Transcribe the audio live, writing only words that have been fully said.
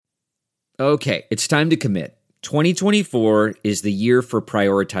Okay, it's time to commit. 2024 is the year for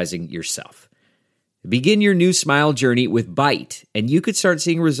prioritizing yourself. Begin your new smile journey with Byte, and you could start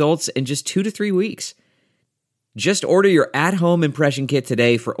seeing results in just 2 to 3 weeks. Just order your at-home impression kit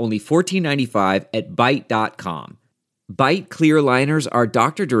today for only $14.95 at Byte.com. Byte clear liners are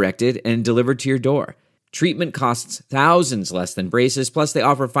doctor-directed and delivered to your door. Treatment costs thousands less than braces, plus they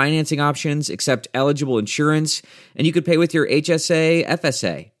offer financing options, accept eligible insurance, and you could pay with your HSA,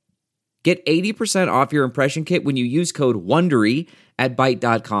 FSA. Get 80% off your impression kit when you use code WONDERY at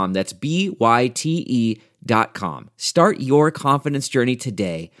Byte.com. That's BYTE.com. Start your confidence journey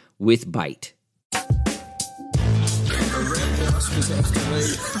today with Byte.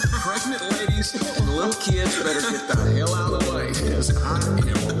 Pregnant ladies and little kids better get the hell out of the way, because I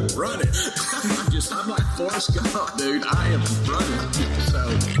am running. I'm like Forrest Gump, dude. I am running. So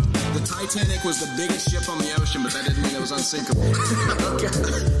the Titanic was the biggest ship on the ocean, but that didn't mean it was unsinkable. Okay.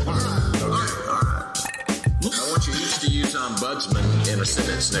 All right. I want you each to use ombudsman in a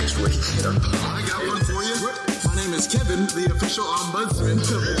sentence next week. I got one for you. My name is Kevin, the official ombudsman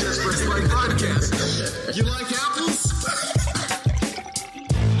of the Just Press Play podcast. You like apples?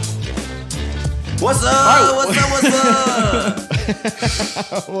 What's up? What's up?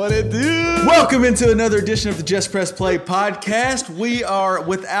 What it do? Welcome into another edition of the Just Press Play podcast. We are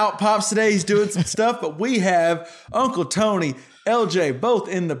without Pops today. He's doing some stuff, but we have Uncle Tony, LJ, both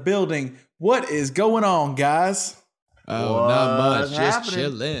in the building. What is going on, guys? Oh, not much. Just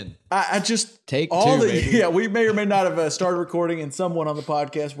chilling. I just take all two, baby. Yeah, we may or may not have started recording, and someone on the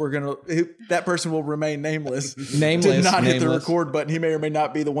podcast that person will remain nameless. Did not hit the record button. He may or may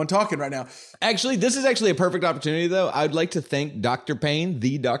not be the one talking right now. Actually, this is actually a perfect opportunity, though. I'd like to thank Dr. Payne,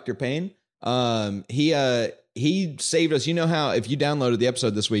 the Dr. Payne. He saved us. You know how if you downloaded the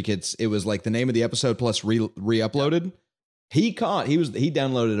episode this week, it was like the name of the episode plus re-uploaded. He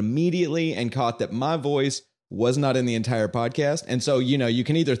downloaded immediately and caught that my voice was not in the entire podcast. And so, you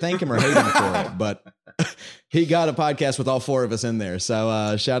can either thank him or hate him for it, but he got a podcast with all four of us in there.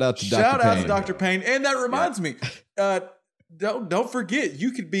 So shout out to Dr. Payne. Shout out to Dr. Payne. And that reminds me, don't forget,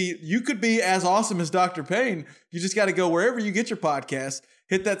 you could be as awesome as Dr. Payne. You just got to go wherever you get your podcast,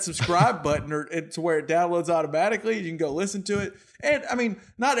 hit that subscribe button to where it downloads automatically. You can go listen to it. And I mean,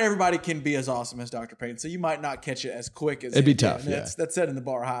 not everybody can be as awesome as Dr. Payne, so you might not catch it as quick as it'd be tough. Yeah. That's setting the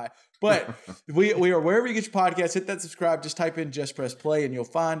bar high. But we are wherever you get your podcast, hit that subscribe, just type in Just Press Play and you'll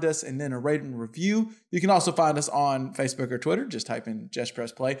find us, and then a rate and review. You can also find us on Facebook or Twitter. Just type in Just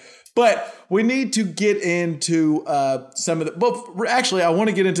Press Play. But we need to get into some of the, well, actually, I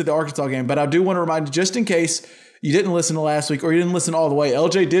want to get into the Arkansas game, but I do want to remind you, just in case you didn't listen to last week or you didn't listen all the way,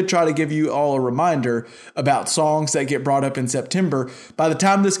 LJ did try to give you all a reminder about songs that get brought up in September. By the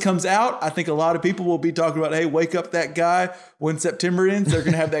time this comes out, I think a lot of people will be talking about, hey, wake up that guy when September ends. They're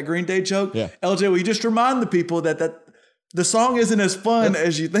going to have that Green Day joke. Yeah. LJ, will you just remind the people that the song isn't as fun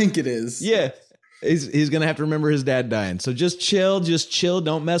as you think it is? Yeah. He's going to have to remember his dad dying. So just chill.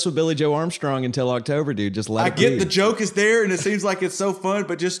 Don't mess with Billy Joe Armstrong until October, dude. Just let it be. I get the joke is there and it seems like it's so fun,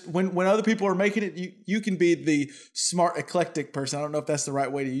 but just when other people are making it, you can be the smart, eclectic person. I don't know if that's the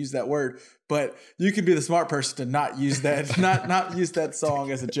right way to use that word, but you can be the smart person to not use that, not use that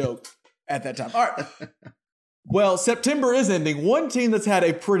song as a joke at that time. All right. Well, September is ending. One team that's had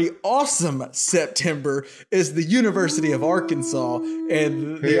a pretty awesome September is the University of Arkansas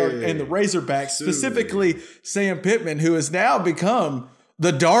and the Razorbacks, specifically Sam Pittman, who has now become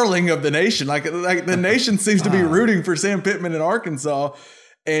the darling of the nation. Like the nation seems to be rooting for Sam Pittman in Arkansas,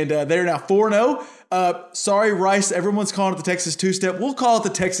 and they're now 4-0. Sorry, Rice. Everyone's calling it the Texas 2-step. We'll call it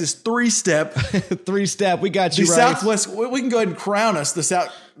the Texas 3-step. 3-step. We got you, the Rice. Southwest. We can go ahead and crown us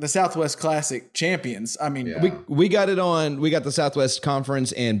the Southwest Classic champions. I mean, we got it on. We got the Southwest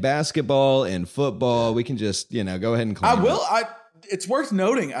Conference in basketball and football. We can just go ahead and claim it. It's worth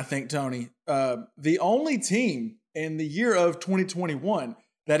noting, I think, Tony, the only team in the year of 2021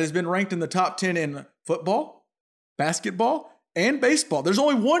 that has been ranked in the top 10 in football, basketball, and baseball. There's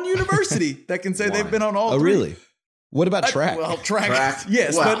only one university that can say they've been on all three. Oh, really? What about track? Track.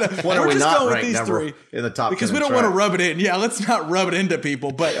 Yes, well, but we're just not going with these three in the top because 10 we don't want to rub it in. Yeah, let's not rub it into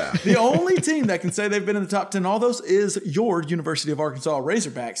people. But the only team that can say they've been in the top 10 in all those is your University of Arkansas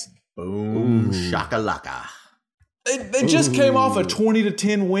Razorbacks. Boom, shakalaka. They just came off a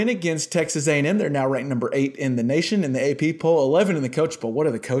 20-10 win against Texas A&M. They're now ranked number 8 in the nation in the AP poll, 11 in the coach poll. What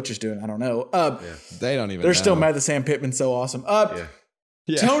are the coaches doing? I don't know. They don't even. They're still mad that Sam Pittman's so awesome.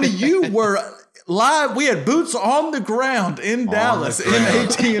 Tony, you were live. We had boots on the ground in Dallas in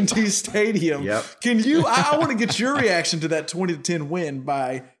AT&T Stadium. Yep. Can you? I want to get your reaction to that 20-10 win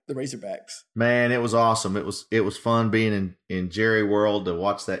by the Razorbacks. Man, it was awesome. It was fun being in Jerry World to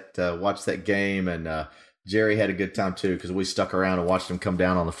watch that game, and Jerry had a good time too because we stuck around and watched him come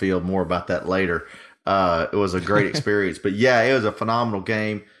down on the field. More about that later. It was a great experience, but yeah, it was a phenomenal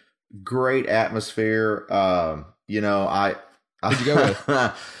game. Great atmosphere. Who'd you go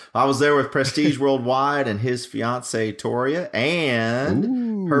with? I was there with Prestige Worldwide and his fiance Toria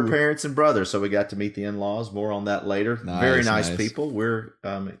and her parents and brother. So we got to meet the in-laws. More on that later. Very nice people. We're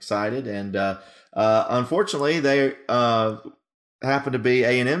excited, and unfortunately, they happen to be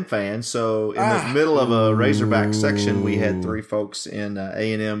A&M fans. So in the middle of a Razorback section, we had 3 folks in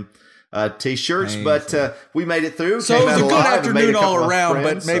A&M T-shirts, but we made it through. So it was a good afternoon all around,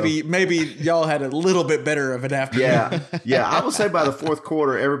 but maybe y'all had a little bit better of an afternoon. Yeah. I will say by the fourth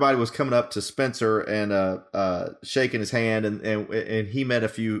quarter, everybody was coming up to Spencer and shaking his hand, and he met a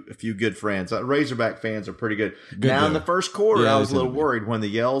few good friends. Razorback fans are pretty good. Now in the first quarter, I was a little worried when the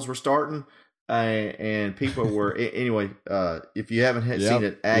yells were starting, and people were anyway. If you haven't seen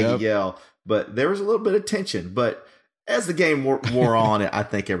it, Aggie yell, but there was a little bit of tension, but. As the game wore on, I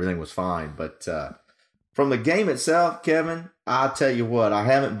think everything was fine. But from the game itself, Kevin, I'll tell you what, I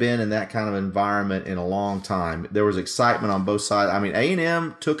haven't been in that kind of environment in a long time. There was excitement on both sides. I mean,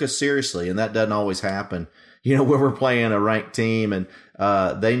 A&M took us seriously, and that doesn't always happen. Where we're playing a ranked team, and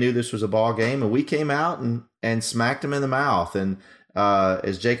they knew this was a ball game, and we came out and smacked them in the mouth. And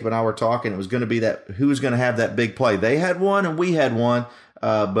as Jacob and I were talking, it was going to be that who was going to have that big play. They had one, and we had one.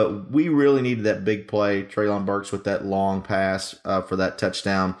 But we really needed that big play. Treylon Burks with that long pass for that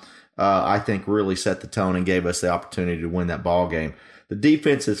touchdown, I think really set the tone and gave us the opportunity to win that ball game. The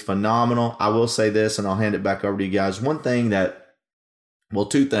defense is phenomenal. I will say this, and I'll hand it back over to you guys.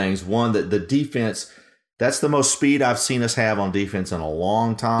 Two things. One, that the defense, that's the most speed I've seen us have on defense in a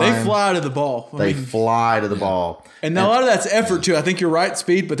long time. They fly to the ball. They fly to the ball. And a lot of that's effort, too. I think you're right,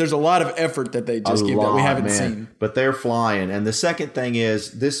 speed, but there's a lot of effort that they just give that we haven't seen. But they're flying. And the second thing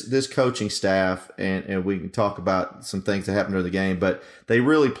is this coaching staff, and we can talk about some things that happened during the game, but they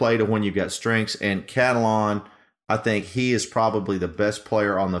really play to when you've got strengths. And Catalan, I think he is probably the best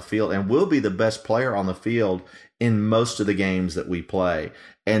player on the field and will be the best player on the field in most of the games that we play.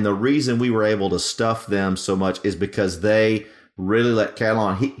 And the reason we were able to stuff them so much is because they really let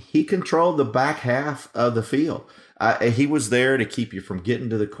Catalan. He controlled the back half of the field. He was there to keep you from getting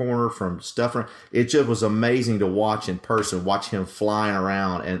to the corner, from stuffing. It just was amazing to watch in person, watch him flying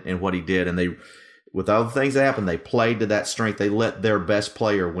around and what he did. And they, with all the things that happened, they played to that strength. They let their best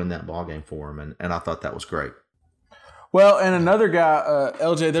player win that ball game for them. And I thought that was great. Well, and another guy,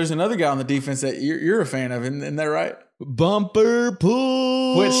 LJ, there's another guy on the defense that you're a fan of, isn't that right? Bumper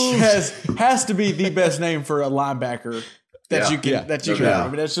Pools, which has to be the best name for a linebacker that you can have. I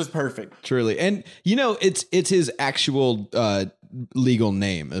mean, that's just perfect. Truly. And it's his actual legal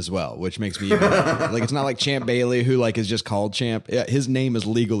name as well, which makes me even like, it's not like Champ Bailey who is just called Champ. Yeah, his name is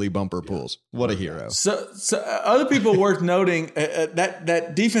legally Bumper Pools. What a hero. So other people worth noting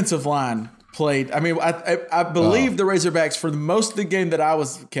that defensive line played. I mean, I believe the Razorbacks, for most of the game that I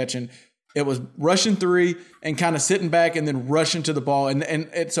was catching, it was rushing 3 and kind of sitting back and then rushing to the ball.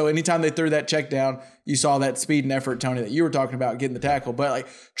 And so anytime they threw that check down, you saw that speed and effort, Tony, that you were talking about, getting the tackle. But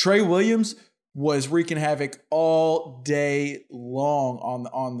Trey Williams was wreaking havoc all day long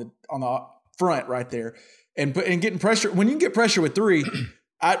on the front right there, and getting pressure. When you get pressure with 3,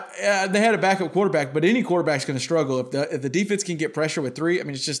 they had a backup quarterback, but any quarterback's going to struggle if the defense can get pressure with 3. I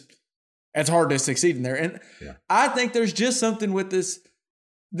mean, it's hard to succeed in there. And I think there's just something with this.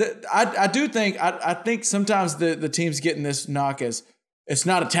 I think sometimes the team's getting this knock as it's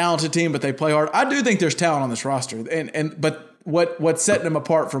not a talented team, but they play hard. I do think there's talent on this roster, but what's setting them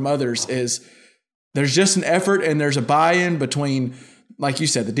apart from others is there's just an effort and there's a buy-in between, like you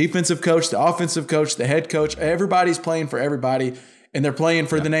said, the defensive coach, the offensive coach, the head coach. Everybody's playing for everybody, and they're playing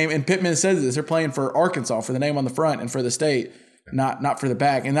for the name. And Pittman says this: they're playing for Arkansas, for the name on the front, and for the state. Not for the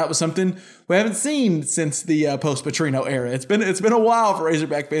back. And that was something we haven't seen since the post-Petrino era. It's been a while for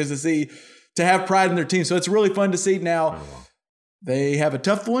Razorback fans to have pride in their team. So it's really fun to see now. They have a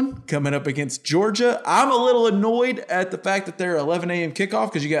tough one coming up against Georgia. I'm a little annoyed at the fact that they're 11 a.m.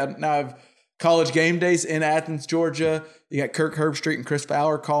 kickoff because you got now have college game days in Athens, Georgia. You got Kirk Herbstreit and Chris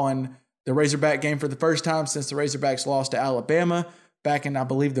Fowler calling the Razorback game for the first time since the Razorbacks lost to Alabama back in, I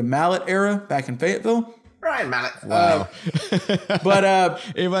believe, the Mallet era back in Fayetteville. Ryan Mallett. Wow. But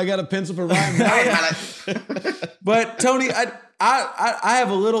anybody got a pencil for Ryan Mallett? But Tony, I have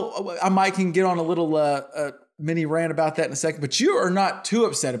a little. I might can get on a little mini rant about that in a second. But you are not too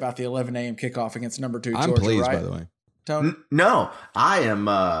upset about the 11 a.m. kickoff against number 2 Georgia, I'm pleased, right? by the way. Tony? No, I am.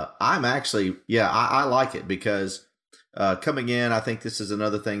 I'm actually. Yeah, I like it because Coming in, I think this is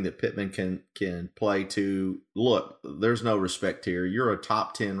another thing that Pittman can play to. Look, there's no respect here. You're a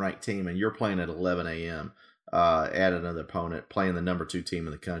top 10 ranked team, and you're playing at 11 a.m. At another opponent, playing the number 2 team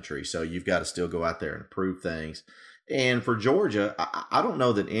in the country. So you've got to still go out there and prove things. And for Georgia, I don't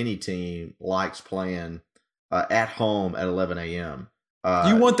know that any team likes playing at home at 11 a.m.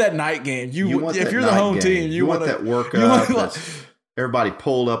 You want that night game. If you're the home team, you want that workup. Everybody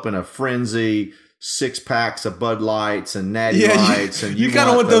pulled up in a frenzy. 6 packs of Bud Lights and Natty Lights, and you kind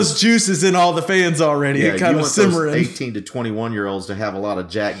of want those juices in all the fans already. Yeah, kind of simmering. 18 to 21-year-olds to have a lot of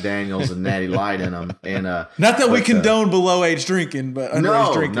Jack Daniels and Natty Light in them, and not that we condone below age drinking, but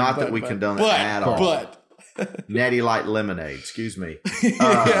underage drinking. Not that we condone it at all. But Natty Light lemonade, excuse me.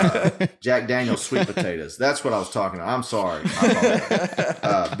 Jack Daniels sweet potatoes. That's what I was talking about. I'm sorry.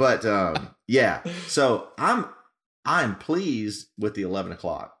 Yeah. So I'm pleased with the 11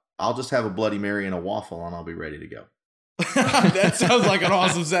 o'clock. I'll just have a Bloody Mary and a waffle, and I'll be ready to go. That sounds like an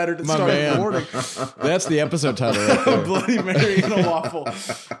awesome Saturday start in the morning. That's the episode title right there. Bloody Mary and a waffle.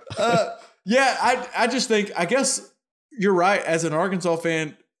 I just think, I guess you're right. As an Arkansas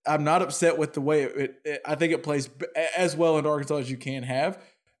fan, I'm not upset with the way I think it plays as well in Arkansas as you can have.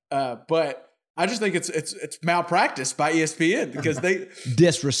 But I just think it's malpractice by ESPN because they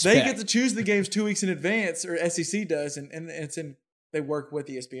disrespect. They get to choose the games 2 weeks in advance, or SEC does, and it's in. They work with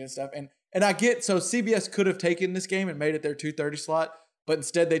ESPN stuff. And I get, so CBS could have taken this game and made it their 2:30 slot, but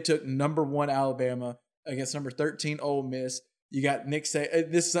instead they took number 1 Alabama against number 13 Ole Miss. You got Nick Saban.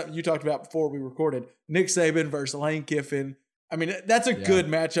 This is something you talked about before we recorded. Nick Saban versus Lane Kiffin. I mean, that's a good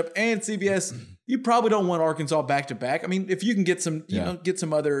matchup. And CBS, you probably don't want Arkansas back-to-back. I mean, if you can get some, get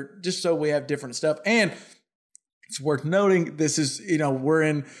some other, just so we have different stuff. And it's worth noting, this is, we're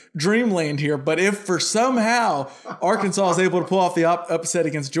in dreamland here, but if for somehow Arkansas is able to pull off the upset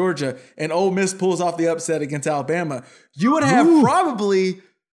against Georgia and Ole Miss pulls off the upset against Alabama, you would have probably,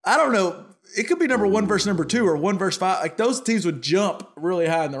 I don't know, it could be number 1 versus number 2 or 1 versus 5. Like those teams would jump really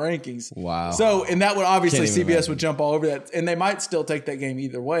high in the rankings. Wow. So, and that would obviously CBS would jump all over that, and they might still take that game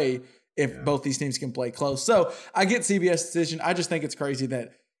either way if both these teams can play close. So I get CBS decision. I just think it's crazy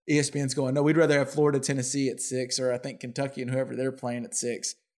that ESPN's going, no, we'd rather have Florida, Tennessee at 6, or I think Kentucky and whoever they're playing at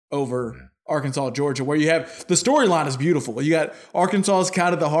 6 over Arkansas, Georgia, where you have the storyline is beautiful. You got Arkansas is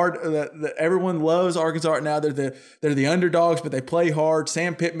kind of the hard, everyone loves Arkansas right now. They're the underdogs, but they play hard.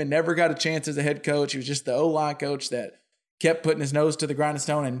 Sam Pittman never got a chance as a head coach. He was just the O-line coach that kept putting his nose to the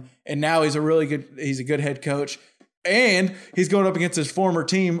grindstone, and now he's a good head coach. And he's going up against his former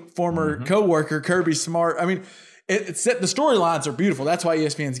coworker, Kirby Smart. I mean, the storylines are beautiful. That's why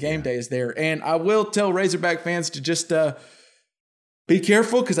ESPN's Game Day is there. And I will tell Razorback fans to just be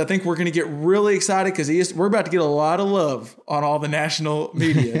careful, because I think we're going to get really excited because we're about to get a lot of love on all the national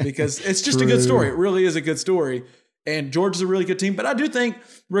media because it's just a good story. It really is a good story. And Georgia's a really good team. But I do think,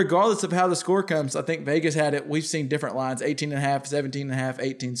 regardless of how the score comes, I think Vegas had it. We've seen different lines, 18.5, 17.5,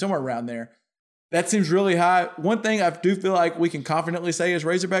 18, somewhere around there. That seems really high. One thing I do feel like we can confidently say as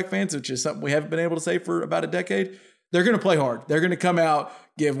Razorback fans, which is something we haven't been able to say for about a decade, they're going to play hard. They're going to come out,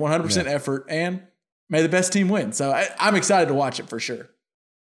 give 100% effort, and may the best team win. So I'm excited to watch it for sure.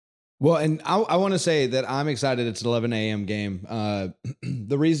 Well, and I want to say that I'm excited it's an 11 a.m. game.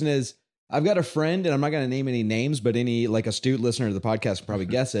 The reason is I've got a friend, and I'm not going to name any names, but any astute listener to the podcast can probably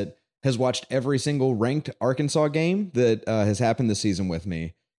guess it, has watched every single ranked Arkansas game that has happened this season with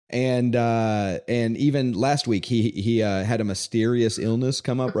me. And even last week he had a mysterious illness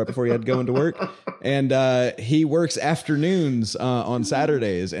come up right before he had to go into work, and he works afternoons on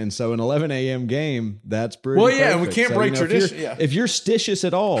Saturdays, and so an 11 a.m. game, that's pretty perfect. And we can't break tradition. If you're stitious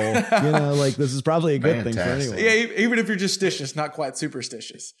at all, this is probably a good thing for anyone. Yeah, even if you're just stitious, not quite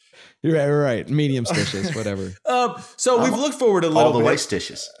superstitious. You're right, medium stitious, whatever. So we've looked forward a little bit. All the way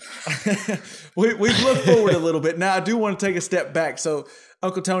stitious. We've looked forward a little bit. Now I do want to take a step back. So,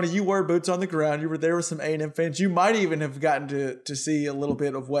 Uncle Tony, you were boots on the ground. You were there with some A&M fans. You might even have gotten to see a little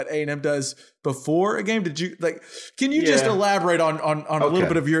bit of what A&M does before a game. Did you can you just elaborate on a little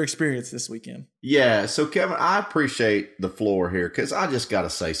bit of your experience this weekend? Yeah. So Kevin, I appreciate the floor here because I just got to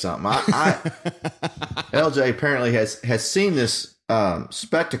say something. LJ apparently has seen this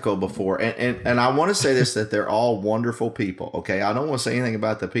spectacle before, and I want to say this, that they're all wonderful people. Okay. I don't want to say anything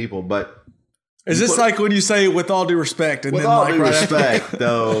about the people, but is this like when you say with all due respect? And with then all due respect,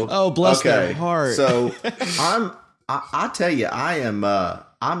 though. Oh, bless their heart. So I tell you, I'm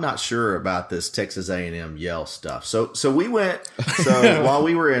not sure about this Texas A&M yell stuff. So we went. So while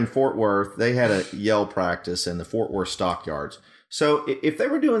we were in Fort Worth, they had a yell practice in the Fort Worth Stockyards. So if they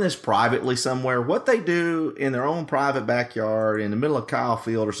were doing this privately somewhere, what they do in their own private backyard in the middle of Kyle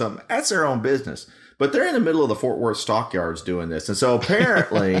Field or something, that's their own business. But they're in the middle of the Fort Worth stockyards doing this. And so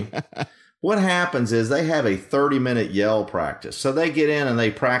apparently what happens is they have a 30-minute yell practice. So they get in and they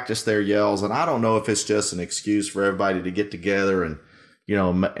practice their yells. And I don't know if it's just an excuse for everybody to get together and,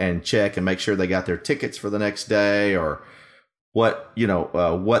 and check and make sure they got their tickets for the next day, or what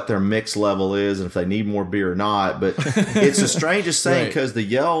their mix level is and if they need more beer or not. But it's the strangest thing because the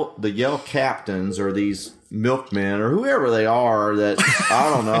yell captains or these milkmen or whoever they are that I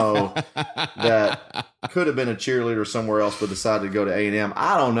don't know that could have been a cheerleader somewhere else but decided to go to A&M.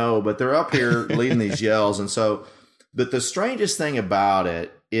 I don't know, but they're up here leading these yells. And so, but the strangest thing about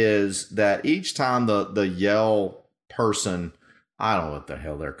it is that each time the yell person, I don't know what the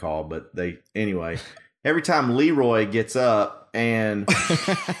hell they're called, but every time Leroy gets up and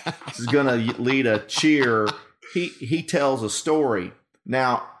is going to lead a cheer, he tells a story.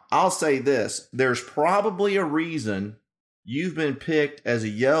 Now, I'll say this. There's probably a reason you've been picked as a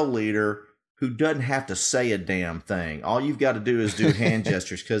yell leader who doesn't have to say a damn thing. All you've got to do is do hand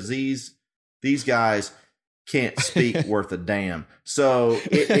gestures because these guys can't speak worth a damn. So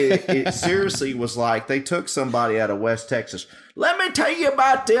it seriously was like they took somebody out of West Texas. Let me tell you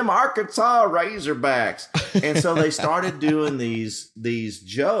about them Arkansas Razorbacks. And so they started doing these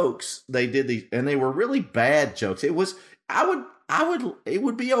jokes. They did these, and they were really bad jokes. It would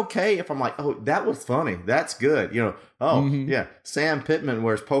be okay if I'm like, oh, that was funny. That's good. Yeah, Sam Pittman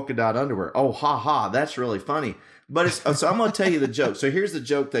wears polka dot underwear. Oh, ha ha, that's really funny. But so I'm going to tell you the joke. So here's the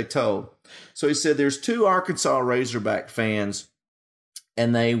joke they told. So he said there's two Arkansas Razorback fans,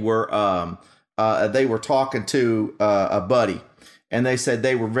 and they were talking to a buddy, and they said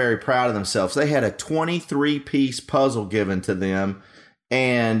they were very proud of themselves. They had a 23-piece puzzle given to them,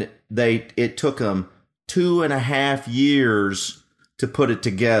 and it took them 2.5 years to put it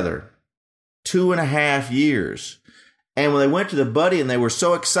together. 2.5 years. And when they went to the buddy and they were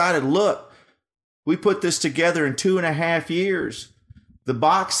so excited, look, we put this together in 2.5 years. The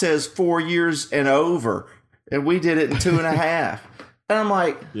box says 4 years and over, and we did it in 2.5. And I'm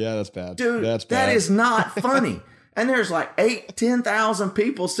like, yeah, that's bad. Dude, that's bad. That is not funny. And there's like 10,000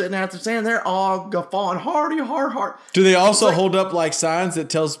 people sitting out there saying they're all guffawing hard. Do they also hold up like signs that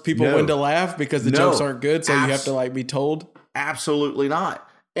tells people when to laugh because the jokes aren't good? So you have to like be told? Absolutely not.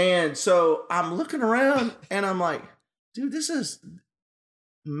 And so I'm looking around and I'm like, dude, this is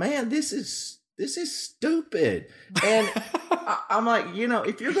stupid. And I'm like,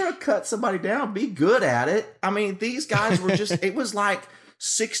 if you're going to cut somebody down, be good at it. I mean, these guys were it was like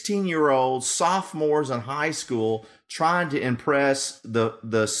 16-year-olds, sophomores in high school trying to impress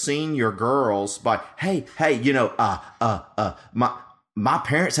the senior girls by, hey, my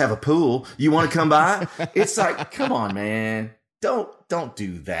parents have a pool. You want to come by? It's like, come on, man. Don't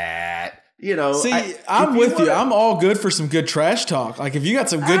do that. See, I'm with you. I'm all good for some good trash talk. Like if you got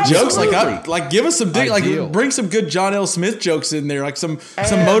some good jokes, like give us some bring some good John L. Smith jokes in there, like some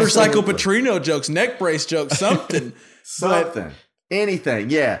motorcycle Petrino jokes, neck brace jokes, something. Anything.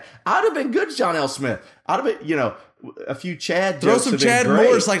 Yeah. I'd have been good John L. Smith. I'd have been, a few Chad jokes. Throw some Chad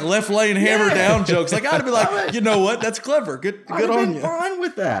Morris, like left lane hammer down jokes. Like I'd be like, you know what? That's clever. Good on you.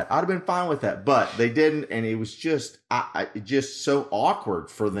 I'd have been fine with that. But they didn't, and it was just just so awkward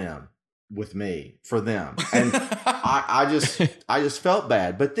for them. With me for them, and I just felt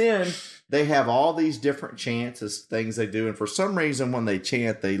bad. But then they have all these different chants, things they do, and for some reason when they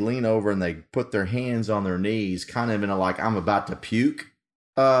chant, they lean over and they put their hands on their knees, kind of in a like I'm about to puke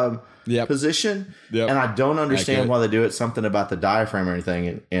position. Yep. And I don't understand why they do it. Something about the diaphragm or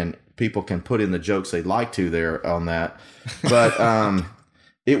anything, and people can put in the jokes they'd like to there on that, but.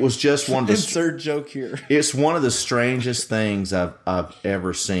 It was just one of the insert joke here. It's one of the strangest things I've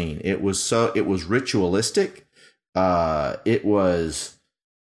ever seen. It was ritualistic. It was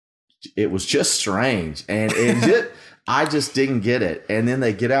just strange, and I just didn't get it. And then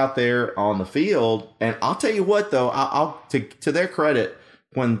they get out there on the field, and I'll tell you what though, I'll to their credit,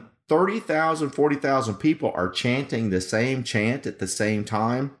 when 30,000, 40,000 people are chanting the same chant at the same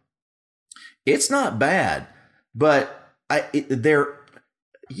time, it's not bad, but they're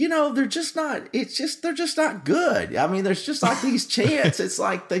just not, they're just not good. I mean, there's just like these chants. It's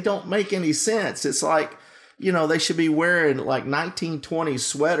like they don't make any sense. It's like, they should be wearing like 1920s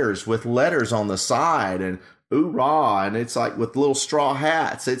sweaters with letters on the side and oorah. And it's like with little straw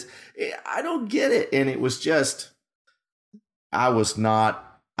hats. I don't get it. And it was just, I was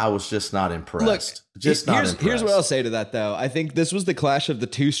just not impressed. Look, here's what I'll say to that, though. I think this was the clash of the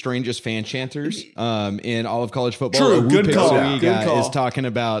two strangest fan chanters in all of college football. True, good call. Good call. Is talking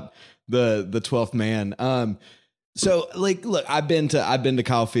about the 12th man. So like, look, I've been to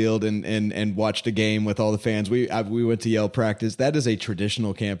Kyle Field and watched a game with all the fans. We went to Yale practice. That is a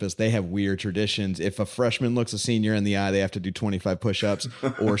traditional campus. They have weird traditions. If a freshman looks a senior in the eye, they have to do 25 push-ups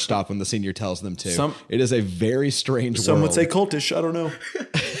or stop when the senior tells them to. It is a very strange world. Some would say cultish. I don't know.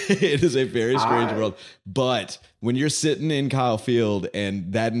 It is a very strange world. But when you're sitting in Kyle Field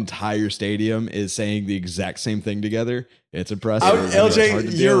and that entire stadium is saying the exact same thing together, it's impressive.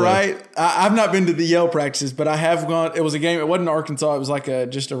 LJ, you're right. I've not been to the Yale practices, but I have gone. It was a game. It wasn't Arkansas. It was like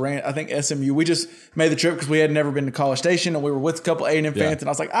I think SMU. We just made the trip because we had never been to College Station, and we were with a couple A&M fans, and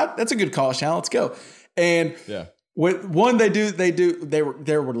I was like, that's a good college town. Let's go. And with one, they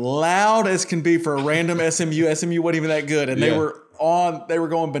were loud as can be for a random SMU. SMU wasn't even that good, and they were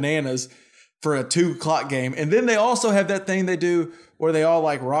going bananas for a 2:00 game. And then they also have that thing they do where they all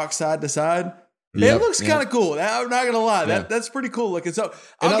like rock side to side. It looks kind of cool. I'm not going to lie. That's pretty cool looking. So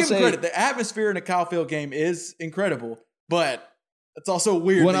I'll give them credit. The atmosphere in a Kyle Field game is incredible, but it's also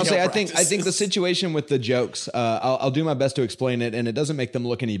weird. When I think the situation with the jokes, I'll do my best to explain it, and it doesn't make them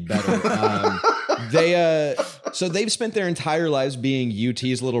look any better. So they've spent their entire lives being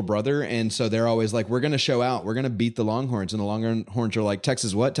UT's little brother, and so they're always like, we're going to show out. We're going to beat the Longhorns, and the Longhorns are like,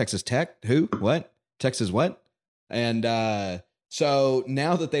 Texas what? Texas Tech? Who? What? Texas what? And so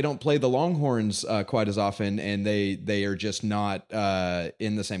now that they don't play the Longhorns quite as often, and they are just not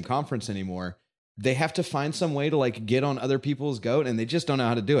in the same conference anymore, they have to find some way to like get on other people's goat, and they just don't know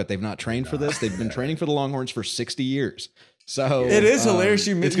how to do it. They've not trained for this. They've been training for the Longhorns for 60 years. So it is hilarious.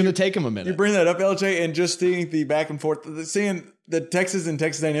 It's going to take them a minute. You bring that up, LJ, and just seeing the back and forth, seeing the Texas and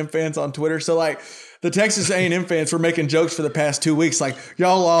Texas A&M fans on Twitter. So like the Texas A&M fans were making jokes for the past 2 weeks. Like,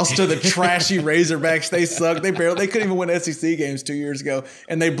 y'all lost to the trashy Razorbacks. They suck. They couldn't even win SEC games 2 years ago,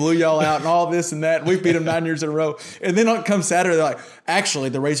 and they blew y'all out and all this and that. We beat them 9 years in a row. And then on come Saturday, they're like, actually,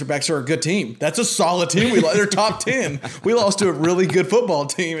 the Razorbacks are a good team. That's a solid team. They're top 10. We lost to a really good football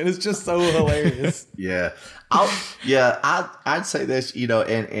team, and it's just so hilarious. Yeah. I'd say this,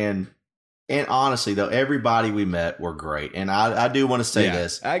 and honestly, though, everybody we met were great. And I do want to say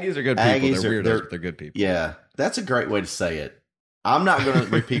this. Aggies are good people. They're weirdos, but they're good people. Yeah, that's a great way to say it. I'm not going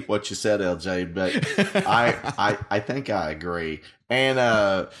to repeat what you said, LJ, but I think I agree. And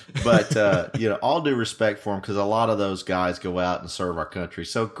all due respect for them, because a lot of those guys go out and serve our country.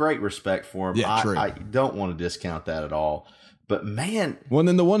 So great respect for them. Yeah, true. I don't want to discount that at all. But man, well,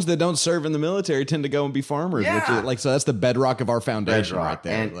 then the ones that don't serve in the military tend to go and be farmers. Which is, so that's the bedrock of our foundation right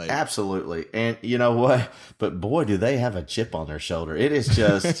there. And absolutely. And you know what? But boy, do they have a chip on their shoulder. It is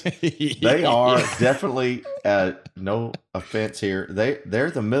just, they are definitely, no offense here,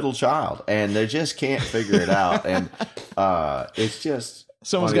 they're the middle child, and they just can't figure it out. And it's just,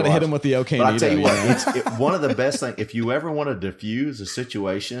 someone's got to hit him with the okay. But I tell you what, one of the best things, if you ever want to diffuse a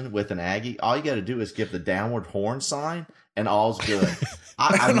situation with an Aggie, all you got to do is give the downward horn sign, and all's good.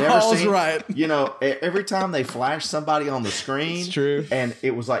 I've never seen, right. Every time they flash somebody on the screen, it's true. And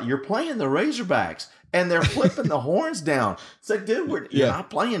it was like, you're playing the Razorbacks, and they're flipping the horns down. It's like, dude, you're not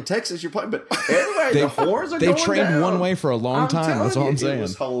playing Texas, you're playing, but everybody, the horns are going down. They trained one way for a long time. That's all I'm saying. It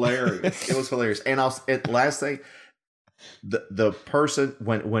was hilarious. It was hilarious. And last thing, the person,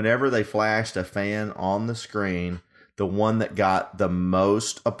 whenever they flashed a fan on the screen, the one that got the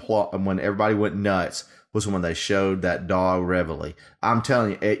most applause, and when everybody went nuts, was when they showed that dog Reveille. I'm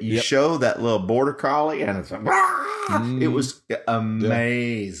telling you, show that little border collie, and it's like, it was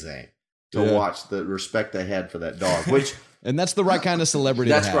amazing to watch the respect they had for that dog. Which, and that's the right kind of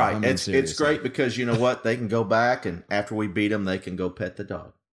celebrity. That's to have. right. I mean, it's great because you know what? They can go back, and after we beat them, they can go pet the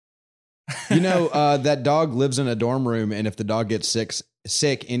dog. That dog lives in a dorm room, and if the dog gets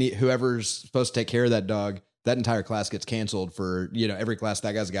sick, whoever's supposed to take care of that dog, that entire class gets canceled for, every class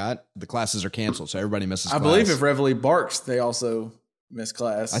that guy's got. The classes are canceled, so everybody misses class. I believe if Reveille barks, they also miss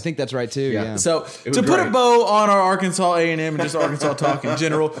class. I think that's right, too, yeah. So to put a bow on our Arkansas A&M and just Arkansas talk in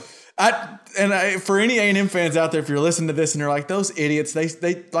general, for any A&M fans out there, if you're listening to this and they're like, those idiots, they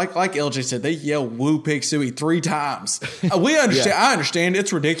like LJ said, they yell woo pig suey 3 times. We understand. I understand.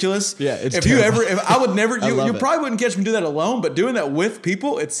 It's ridiculous. Yeah, it's I would never, you probably wouldn't catch me do that alone, but doing that with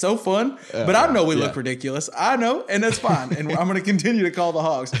people, it's so fun. But I know we look ridiculous. I know, and that's fine. And I'm going to continue to call the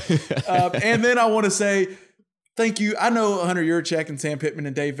Hogs. And then I want to say, thank you. I know Hunter Yurchek and Sam Pittman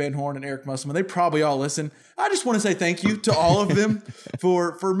and Dave Van Horn and Eric Musselman, they probably all listen. I just want to say thank you to all of them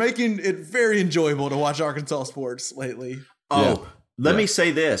for making it very enjoyable to watch Arkansas sports lately. Let me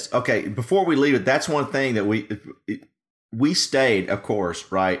say this. Okay, before we leave it, that's one thing that we stayed, of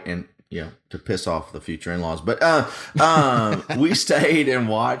course, right? And to piss off the future in-laws, but we stayed and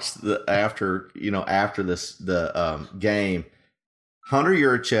watched after the game. Hunter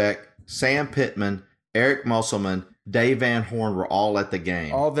Yurchek, Sam Pittman, Eric Musselman, Dave Van Horn were all at the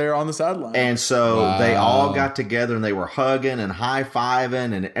game. All there on the sideline. And so they all got together and they were hugging and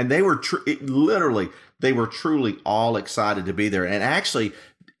high-fiving. And they were they were truly all excited to be there. And actually,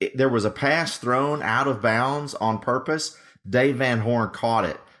 there was a pass thrown out of bounds on purpose. Dave Van Horn caught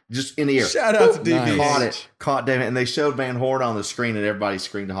it. Just in the air. Shout out to DV. Caught David, and they showed Van Horn on the screen, and everybody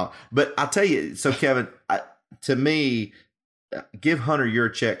screamed to honk. But I'll tell you, so Kevin, to me, give Hunter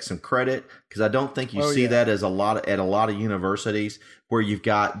Yurachek some credit, because I don't think you see that as at a lot of universities where you've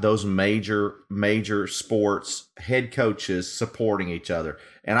got those major sports head coaches supporting each other.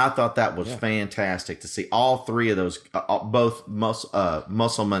 And I thought that was fantastic to see all three of those, both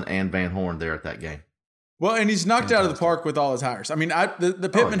Musselman and Van Horn there at that game. Well, and he's knocked out of the park with all his hires. I mean,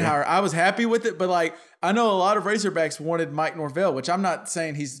 the Pittman hire, I was happy with it, but like I know a lot of Razorbacks wanted Mike Norvell, which I'm not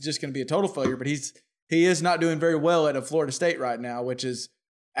saying he's just going to be a total failure, but he is not doing very well at a Florida State right now, which is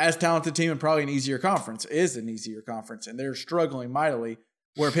as talented team and probably an easier conference, and they're struggling mightily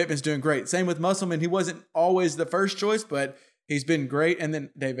where Pittman's doing great. Same with Musselman. He wasn't always the first choice, but he's been great. And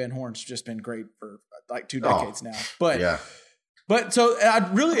then Dave Van Horn's just been great for like 2 decades now. But so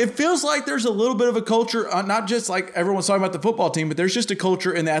it feels like there's a little bit of a culture, not just like everyone's talking about the football team, but there's just a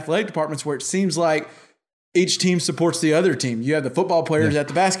culture in the athletic departments where it seems like each team supports the other team. You have the football players at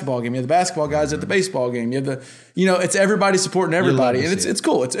the basketball game. You have the basketball guys at the baseball game. You have it's everybody supporting everybody. And it's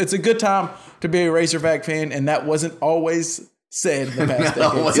cool. It's a good time to be a Razorback fan. And that wasn't always said in the past decade.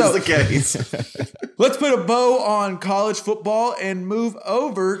 Always the case. Let's put a bow on college football and move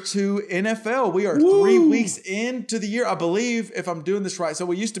over to NFL. We are 3 weeks into the year, I believe, if I'm doing this right. So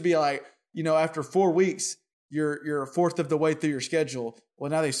we used to be like, after 4 weeks, you're a fourth of the way through your schedule.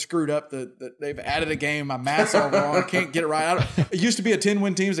 Well, now they screwed up. They've added a game. My math's all wrong. I can't get it right. It used to be a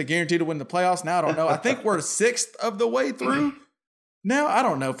 10-win teams that guaranteed to win the playoffs. Now I don't know. I think we're a sixth of the way through. Now I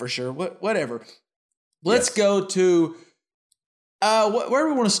don't know for sure. Whatever. Let's go to where do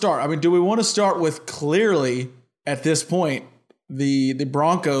we want to start? I mean, do we want to start with clearly at this point the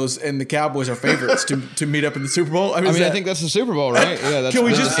Broncos and the Cowboys are favorites to meet up in the Super Bowl? I think that's the Super Bowl, right? Yeah. Can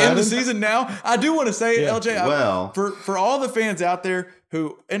we just end the season now? I do want to say, LJ, for all the fans out there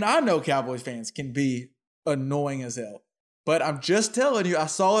who, and I know Cowboys fans can be annoying as hell, but I'm just telling you, I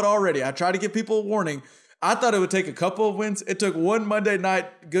saw it already. I tried to give people a warning. I thought it would take a couple of wins. It took one Monday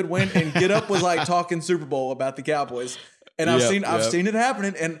night good win, and Get Up was like talking Super Bowl about the Cowboys. And I've seen it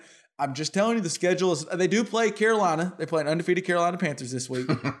happening, and I'm just telling you, the schedule is. They do play Carolina. They play an undefeated Carolina Panthers this week,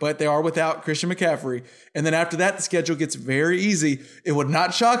 but they are without Christian McCaffrey. And then after that, the schedule gets very easy. It would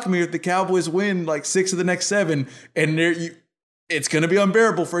not shock me if the Cowboys win like 6 of the next 7, and it's going to be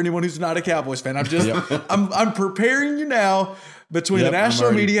unbearable for anyone who's not a Cowboys fan. I'm preparing you now between the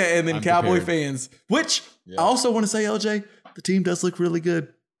national media and then Cowboy fans. Which I also want to say, LJ, the team does look really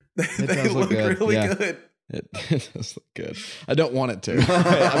good. They look really good. It does look good. I don't want it to.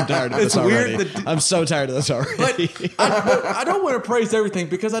 I'm tired of this already. I'm so tired of this already. But I don't want to praise everything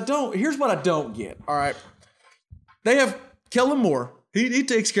because I don't. Here's what I don't get. All right. They have Kellen Moore. He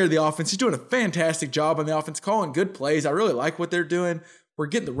takes care of the offense. He's doing a fantastic job on the offense, calling good plays. I really like what they're doing. We're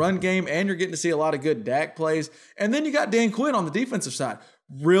getting the run game, and you're getting to see a lot of good Dak plays. And then you got Dan Quinn on the defensive side.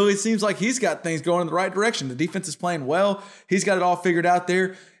 Really seems like he's got things going in the right direction. The defense is playing well. He's got it all figured out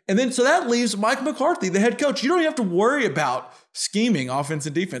there. And then, so that leaves Mike McCarthy, the head coach. You don't have to worry about scheming offense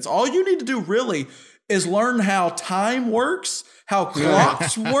and defense. All you need to do really is learn how time works, how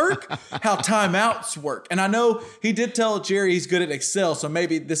clocks work, how timeouts work. And I know he did tell Jerry he's good at Excel, so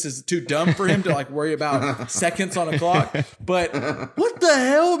maybe this is too dumb for him to like worry about seconds on a clock. But what the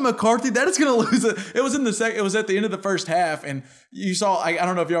hell, McCarthy? That is going to lose it. It was it was at the end of the first half, and you saw. I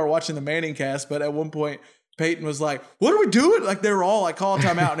don't know if y'all were watching the Manning cast, but at one point, Peyton was like, "What are we doing?" Like they were all like calling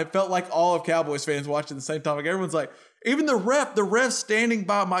timeout, and it felt like all of Cowboys fans watching at the same time. Like everyone's like, even the ref standing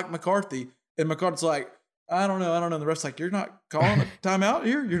by Mike McCarthy, and McCarthy's like, I don't know. And the ref's like, "You're not calling a timeout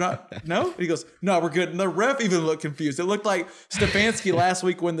here? You're not? No?" And he goes, "No, we're good." And the ref even looked confused. It looked like Stefanski last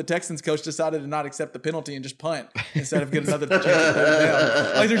week when the Texans coach decided to not accept the penalty and just punt instead of getting another chance to put it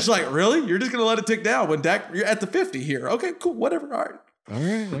down. Like they're just like, really? You're just going to let it tick down when Dak? You're at the 50 here. Okay, cool, whatever. All right.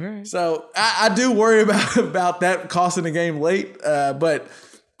 So I do worry about that costing a game late, but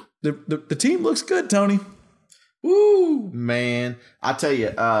the team looks good, Tony. Woo, man! I tell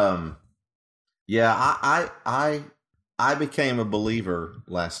you, I became a believer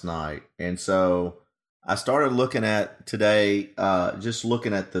last night, and so I started looking at today, just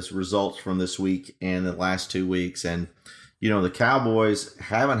looking at the results from this week and the last 2 weeks, and the Cowboys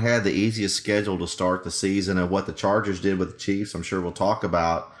haven't had the easiest schedule to start the season, and what the Chargers did with the Chiefs, I'm sure we'll talk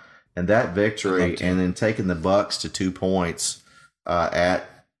about, and that victory, and then taking the Bucs to 2 points at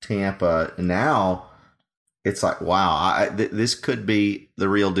Tampa. Now it's like, wow, this could be the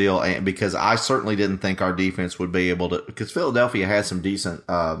real deal. And because I certainly didn't think our defense would be able to, because Philadelphia has some decent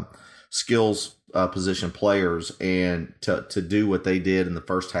skills position players, and to do what they did in the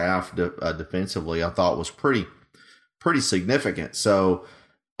first half defensively, I thought was pretty significant. So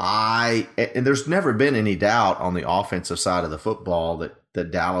and there's never been any doubt on the offensive side of the football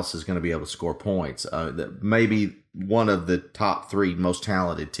that Dallas is going to be able to score points. That maybe one of the top 3 most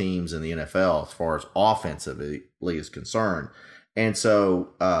talented teams in the NFL as far as offensively is concerned. And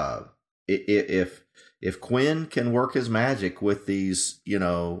so if Quinn can work his magic with these,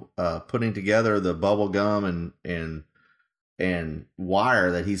 putting together the bubble gum and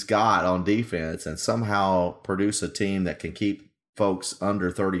wire that he's got on defense, and somehow produce a team that can keep folks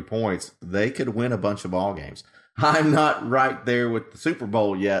under 30 points, they could win a bunch of ball games. I'm not right there with the Super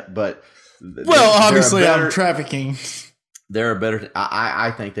Bowl yet, but obviously I'm trafficking. They're a better.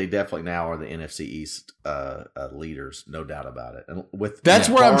 I think they definitely now are the NFC East leaders, no doubt about it. And that's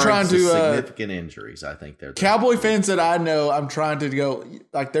where I'm trying to significant injuries. I think they're Cowboy fans that I know. I'm trying to go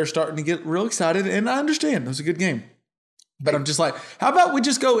like they're starting to get real excited, and I understand it was a good game, but I'm just like, how about we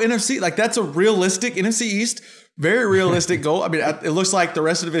just go NFC? Like that's a realistic NFC East. Very realistic goal. I mean, it looks like the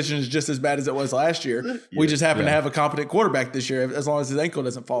rest of the division is just as bad as it was last year. We just happen to have a competent quarterback this year, as long as his ankle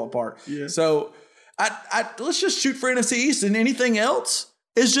doesn't fall apart. Yeah. So let's just shoot for NFC East, and anything else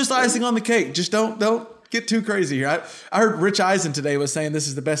is just icing on the cake. Just don't get too crazy here. I heard Rich Eisen today was saying this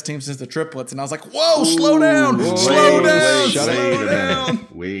is the best team since the triplets, and I was like, whoa, slow down.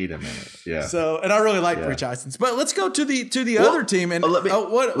 Wait a minute. Yeah. So, and I really like Rich Eisen. But let's go to the other team. And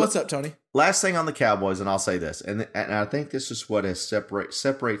what's up, Tony? Last thing on the Cowboys, and I'll say this, and I think this is what has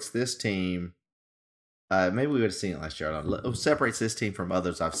separates this team. Maybe we would have seen it last year. Separates this team from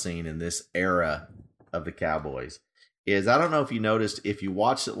others I've seen in this era of the Cowboys. Is I don't know if you noticed, if you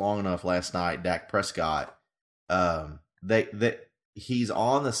watched it long enough last night, Dak Prescott, he's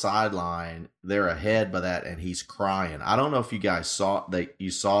on the sideline. They're ahead by that, and he's crying. I don't know if you guys saw that.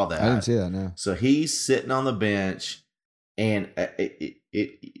 You saw that. I didn't see that. No. So he's sitting on the bench, and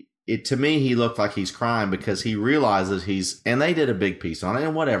it to me, he looked like he's crying because he realizes and they did a big piece on it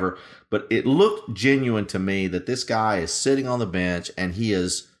and whatever, but it looked genuine to me that this guy is sitting on the bench and he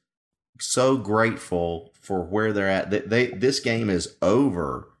is so grateful for where they're at. This game is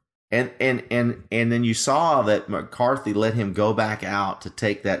over. And then you saw that McCarthy let him go back out to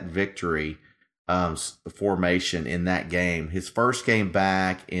take that victory formation in that game. His first game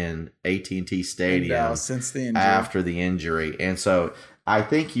back in AT&T Stadium since the injury. After the injury. And so I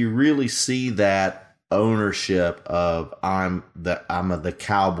think you really see that ownership of I'm the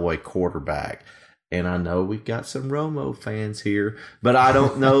Cowboy quarterback. And I know we've got some Romo fans here, but I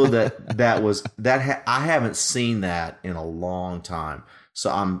don't know I haven't seen that in a long time. So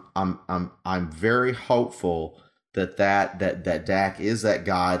I'm very hopeful that Dak is that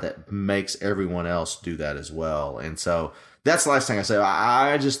guy that makes everyone else do that as well. And so that's the last thing I say.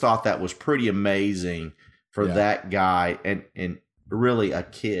 I just thought that was pretty amazing for that guy and really a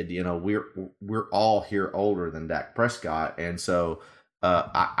kid. We're all here older than Dak Prescott, and so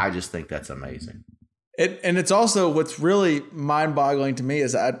I just think that's amazing. And it's also what's really mind-boggling to me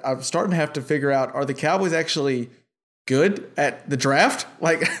is I'm starting to have to figure out, are the Cowboys actually good at the draft?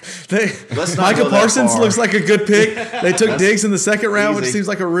 Like Micah Parsons looks like a good pick. They took Diggs in the second round, which seems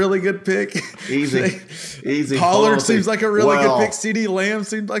like a really good pick. Easy. Pollard seems like a really good pick. CD Lamb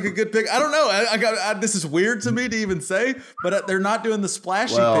seems like a good pick. I don't know. This is weird to me to even say, but they're not doing the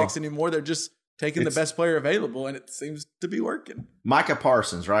splashy picks anymore. They're just taking the best player available, and it seems to be working. Micah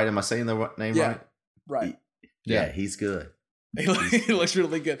Parsons, right? Am I saying the name right? Right. Yeah, he's good. He looks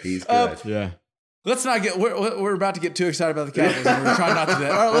really good. He's good. Yeah. Let's not get. We're about to get too excited about the Cowboys. And we're trying not to do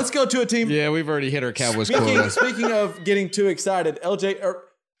that. All right, let's go to a team. Yeah, we've already hit our Cowboys quota. Speaking of getting too excited, LJ.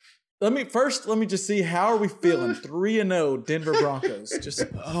 Let me just see, how are we feeling? 3-0 Denver Broncos. Just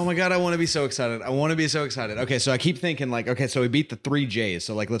oh my god, I want to be so excited. Okay, so I keep thinking so we beat the 3 J's.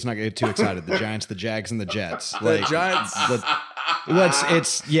 So let's not get too excited. The Giants, the Jags, and the Jets. The Giants.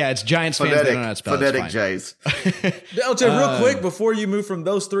 It's Giants fans that don't know how to spell. Phonetic J's. LJ, real quick before you move from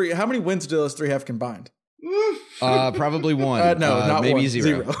those 3, how many wins do those 3 have combined? Probably 1. No, not maybe 1.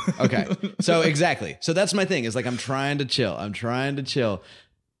 0. Okay, so exactly. So that's my thing. Is I'm trying to chill.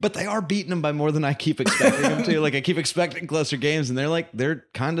 But they are beating them by more than I keep expecting them to. I keep expecting closer games, and they're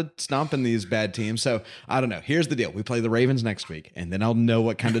kind of stomping these bad teams. So I don't know. Here's the deal: we play the Ravens next week, and then I'll know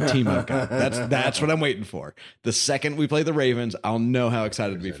what kind of team I've got. That's what I'm waiting for. The second we play the Ravens, I'll know how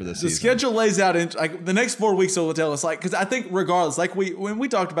excited to be for this season. The schedule lays out in the next 4 weeks. So will tell us because I think regardless, when we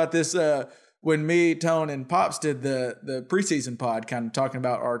talked about this when me, Tone, and Pops did the preseason pod, kind of talking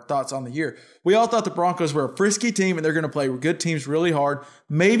about our thoughts on the year, we all thought the Broncos were a frisky team and they're going to play good teams really hard,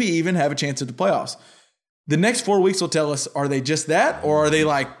 maybe even have a chance at the playoffs. The next 4 weeks will tell us, are they just that, or are they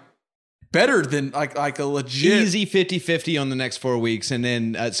like better than like a legit easy 50-50 on the next 4 weeks? And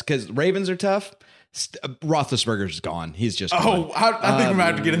then because Ravens are tough. Roethlisberger's gone. He's just gone. I think we might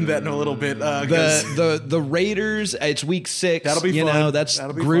have to get into that in a little bit. The Raiders, it's week 6. That'll be fun.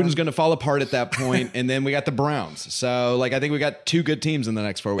 Gruden's going to fall apart at that point, and then we got the Browns. So I think we got 2 good teams in the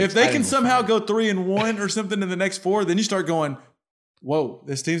next 4 weeks. If they can somehow go 3-1 or something in the next 4, then you start going, whoa,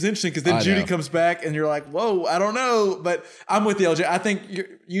 this team's interesting, because then Judy comes back and you're like, whoa, I don't know. But I'm with you, LJ. I think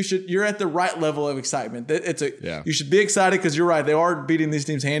you're at the right level of excitement. You should be excited because you're right. They are beating these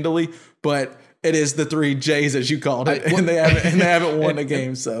teams handily, but it is the 3 J's, as you called it, and they haven't won a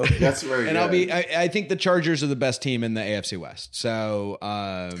game. So that's very good. I think the Chargers are the best team in the AFC West. So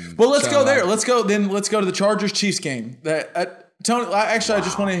let's go there. Let's go to the Chargers Chiefs game. Tony, I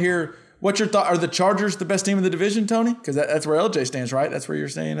just want to hear what's your thought. Are the Chargers the best team in the division, Tony? Because that's where LJ stands, right? That's where you're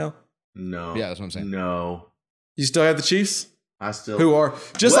saying, no? No. Yeah, that's what I'm saying. No. You still have the Chiefs? Who are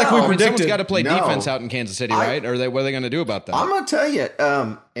just like we predicted. Someone's got to play defense out in Kansas City, right? Or what are they going to do about that? I'm going to tell you,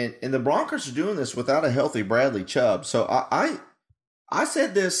 and the Broncos are doing this without a healthy Bradley Chubb. So I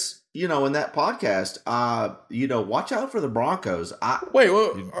said this, in that podcast. Watch out for the Broncos.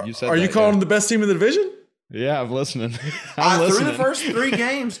 You said are you calling them the best team in the division? Yeah, I'm listening. Through the first 3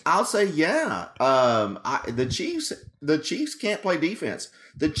 games, I'll say yeah. The Chiefs can't play defense.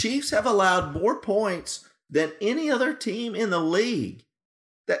 The Chiefs have allowed more points than any other team in the league.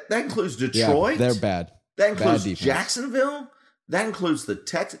 That includes Detroit. Yeah, they're bad. That includes Jacksonville. That includes the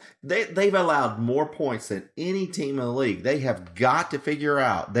Texans. They've allowed more points than any team in the league. They have got to figure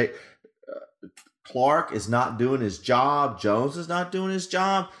out that Clark is not doing his job. Jones is not doing his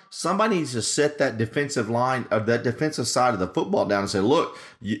job. Somebody needs to set that defensive line of that defensive side of the football down and say, look,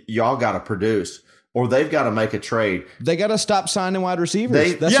 y'all got to produce. Or they've got to make a trade. They got to stop signing wide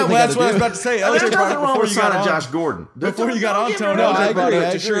receivers. That's what I was about to say. There's nothing wrong with signing Josh Gordon. Before you got on, Tony, I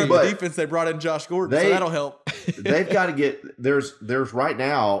agree. The defense, they brought in Josh Gordon, so that'll help. They've got to get – there's right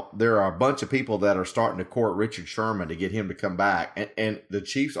now, there are a bunch of people that are starting to court Richard Sherman to get him to come back, and the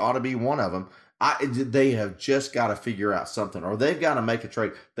Chiefs ought to be one of them. They have just got to figure out something, or they've got to make a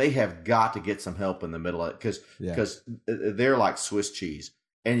trade. They have got to get some help in the middle of it because they're like Swiss cheese.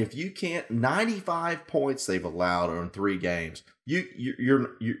 And if you can't, 95 points they've allowed on 3 games.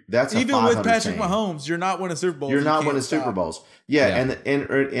 You're that's even a with Patrick team. Mahomes, you're not winning Super Bowls. You're not winning Super Bowls. Yeah.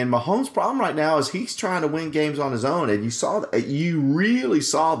 And Mahomes' problem right now is he's trying to win games on his own, and you really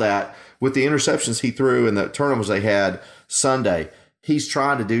saw that with the interceptions he threw and the turnovers they had Sunday. He's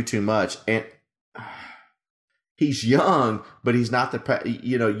trying to do too much, and he's young, but he's not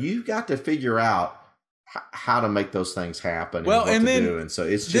you've got to figure out how to make those things happen. And so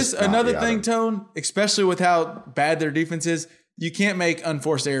it's just another thing, Tone, especially with how bad their defense is, you can't make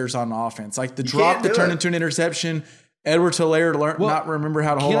unforced errors on offense. Like the drop that turned into an interception, Edwards-Helaire not remember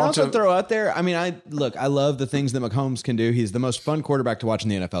how to hold on to. Can I also throw out there, I love the things that Mahomes can do. He's the most fun quarterback to watch in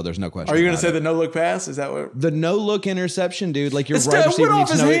the NFL. There's no question. Are you going to say the no-look pass? Is that what? The no-look interception, dude. Like your wide receiver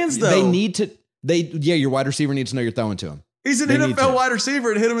needs to know. Hands, though. They need to. Your wide receiver needs to know you're throwing to him. He's an NFL wide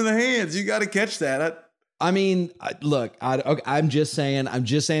receiver and hit him in the hands. You got to catch that. I'm just saying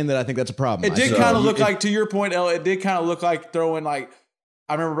that I think that's a problem. It did kind of look like, to your point, El, it did kind of look like throwing I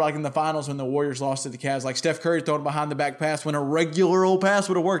remember in the finals when the Warriors lost to the Cavs, like Steph Curry throwing behind the back pass when a regular old pass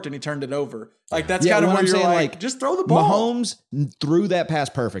would have worked and he turned it over. That's kind of where you're saying, just throw the ball. Mahomes threw that pass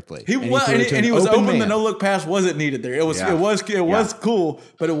perfectly. He was open. Man. The no look pass wasn't needed there. It was cool,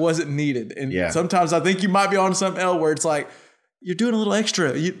 but it wasn't needed. And sometimes I think you might be on something else where it's like, you're doing a little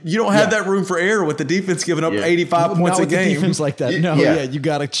extra. You don't have that room for error with the defense giving up 85 points a game. Defense like that. You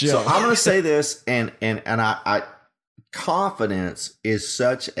got to chill. So I'm going to say this, and I confidence is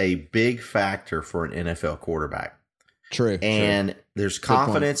such a big factor for an NFL quarterback. True. And there's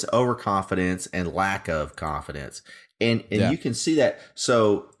confidence, overconfidence, and lack of confidence. And you can see that.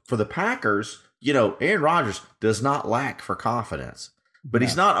 So for the Packers, Aaron Rodgers does not lack for confidence. But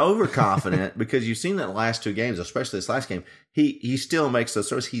he's not overconfident because you've seen that in the last 2 games, especially this last game. He still makes those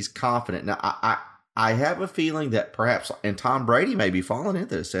throws. He's confident. Now, I have a feeling that perhaps, and Tom Brady may be falling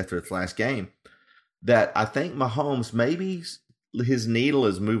into this after this last game, that I think Mahomes, maybe his needle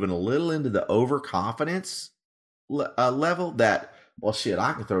is moving a little into the overconfidence level that, well, shit,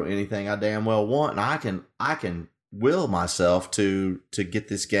 I can throw anything I damn well want, and I can will myself to get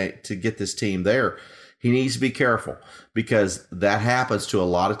this game, to get this team there. He needs to be careful because that happens to a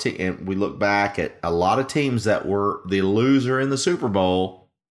lot of teams. And we look back at a lot of teams that were the loser in the Super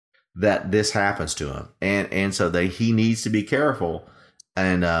Bowl. that this happens to him, and so he needs to be careful,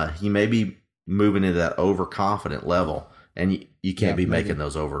 and he may be moving into that overconfident level, and you can't be making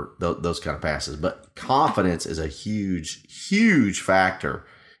those kind of passes. But confidence is a huge factor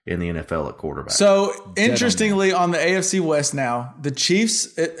in the NFL at quarterback. So interestingly, on the AFC West now, the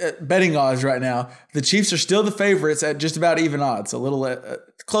Chiefs at betting odds right now, the Chiefs are still the favorites at just about even odds, a little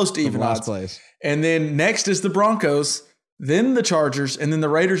close to even odds. Place. And then next is the Broncos, then the Chargers, and then the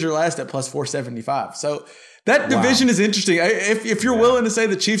Raiders are last at plus 475. So that division is interesting. If you're willing to say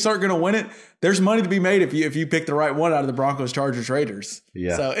the Chiefs aren't going to win it, there's money to be made if you pick the right one out of the Broncos, Chargers, Raiders.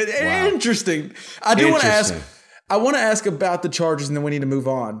 Yeah. So interesting. I want to ask about the Chargers, and then we need to move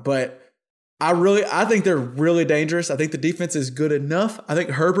on. But I think they're really dangerous. I think the defense is good enough. I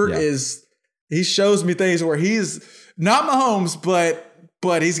think Herbert he shows me things where he's not Mahomes,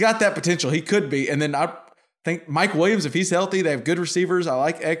 but he's got that potential. He could be. And then I think Mike Williams, if he's healthy, they have good receivers. I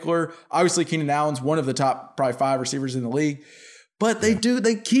like Eckler. Obviously, Keenan Allen's one of the top probably 5 receivers in the league. But they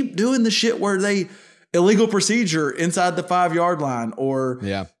keep doing the shit where illegal procedure inside the 5-yard line or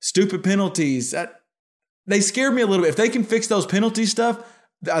stupid penalties. They scare me a little bit. If they can fix those penalty stuff,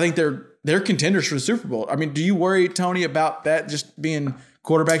 I think they're contenders for the Super Bowl. I mean, do you worry, Tony, about that just being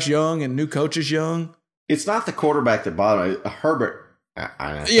quarterbacks young and new coaches young? It's not the quarterback that bothers me. Herbert.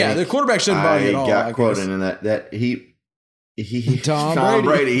 The quarterback shouldn't bother you at all. I got quoted in that he Tom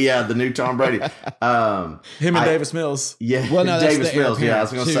Brady. The new Tom Brady. Him and Davis Mills. Yeah, well, no, Davis Mills. Yeah, I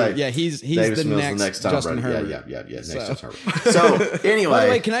was going to say. Yeah, he's Davis the Mills, next Tom Justin Brady. Herbert. Yeah, next Justin Herbert. So anyway, by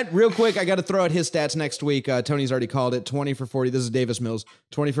the way, can I real quick? I got to throw out his stats next week. Tony's already called it 20 for 40. This is Davis Mills,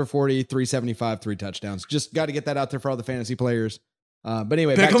 20 for 40, 375, 3 touchdowns. Just got to get that out there for all the fantasy players. But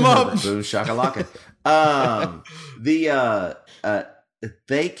anyway, pick back them to up. Herbert. Boom shakalaka.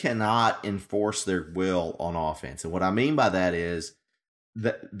 They cannot enforce their will on offense. And what I mean by that is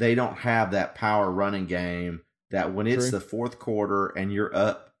that they don't have that power running game that when it's the fourth quarter and you're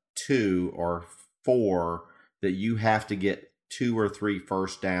up 2 or 4, that you have to get 2 or 3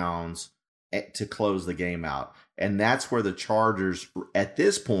 first downs to close the game out. And that's where the Chargers at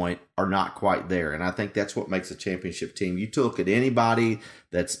this point are not quite there. And I think that's what makes a championship team. You look at anybody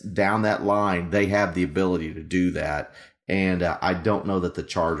that's down that line, they have the ability to do that. And I don't know that the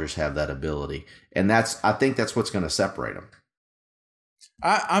Chargers have that ability. And I think that's what's going to separate them.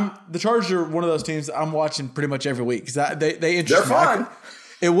 The Chargers are one of those teams I'm watching pretty much every week because they interest They're fun.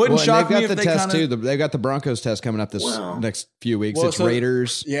 It wouldn't shock me if the they test kinda, too. They've got the Broncos test coming up this next few weeks. It's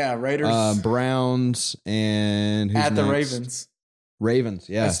Raiders. Yeah, Raiders. Browns and who's at the next? Ravens. Ravens,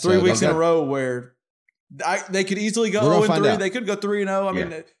 yeah. It's 3 weeks in a row where they could easily go 0-3. They could go 3-0. I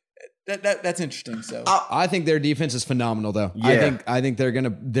mean, that's interesting. So I think their defense is phenomenal, though. Yeah. I think they're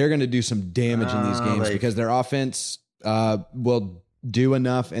gonna do some damage in these games because their offense will do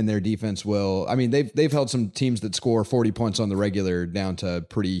enough, and their defense will. I mean, they've held some teams that score 40 points on the regular down to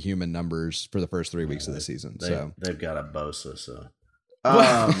pretty human numbers for the first 3 weeks of the season. They've got a Bosa. So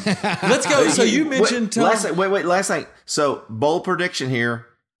let's go. So you mentioned last night. So bold prediction here: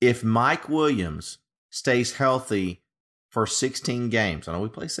 if Mike Williams stays healthy for 16 games, I know we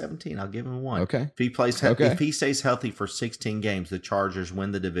play 17. I'll give him 1. Okay. If he stays healthy for 16 games, the Chargers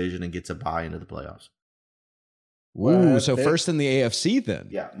win the division and gets a bye into the playoffs. Ooh, so first in the AFC then.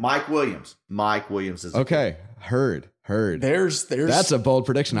 Yeah, Mike Williams. Mike Williams is okay. Heard. There's that's a bold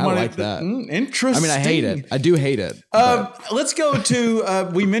prediction. I like that. Interesting. I mean, I hate it. I do hate it. Let's go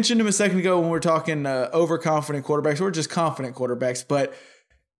to. We mentioned him a second ago when we were talking overconfident quarterbacks or just confident quarterbacks, but.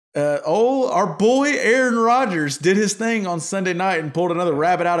 Our boy Aaron Rodgers did his thing on Sunday night and pulled another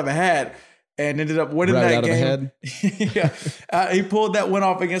rabbit out of a hat and ended up winning that game. He pulled that win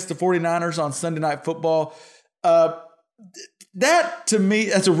off against the 49ers on Sunday Night Football. That to me,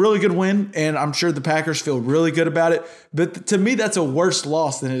 that's a really good win, and I'm sure the Packers feel really good about it. But to me, that's a worse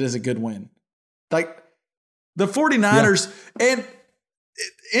loss than it is a good win. Like the 49ers, and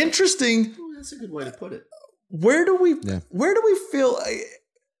interesting. That's a good way to put it. Where do we feel?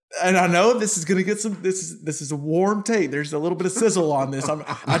 And I know this is going to get some. This is a warm tape. There's a little bit of sizzle on this.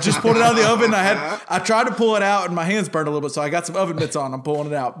 I just pulled it out of the oven. I tried to pull it out, and my hands burned a little bit, so I got some oven mitts on. I'm pulling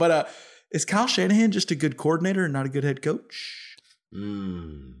it out. But is Kyle Shanahan just a good coordinator and not a good head coach?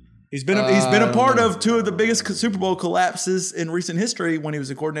 He's been a part of 2 of the biggest Super Bowl collapses in recent history when he was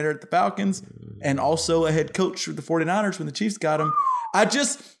a coordinator at the Falcons and also a head coach with the 49ers when the Chiefs got him.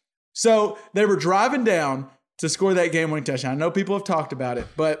 So they were driving down to score that game-winning touchdown. I know people have talked about it,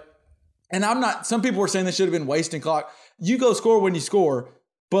 some people were saying they should have been wasting clock. You go score when you score,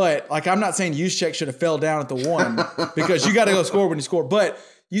 but I'm not saying Juszczyk should have fell down at the 1 because you got to go score when you score, but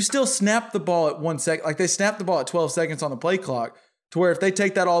you still snap the ball at 1 second. They snapped the ball at 12 seconds on the play clock. to where if they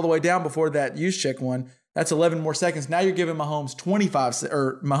take that all the way down before that use check one, that's 11 more seconds. Now you're giving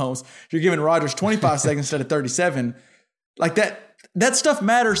you're giving Rodgers 25 seconds instead of 37. Like that stuff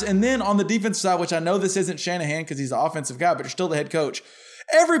matters. And then on the defensive side, which I know this isn't Shanahan because he's the offensive guy, but you're still the head coach.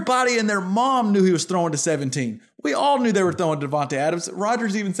 Everybody and their mom knew he was throwing to 17. We all knew they were throwing to Devontae Adams.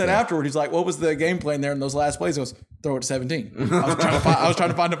 Rodgers even said afterward, he's like, what was the game plan there in those last plays? He goes, throw it to 17. I was trying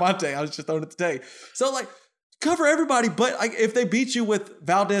to find Devontae. I was just throwing it today. So, like, cover everybody. But if they beat you with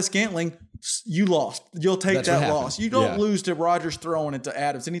Valdez-Scantling, you lost. You'll take that loss. You don't lose to Rodgers throwing it to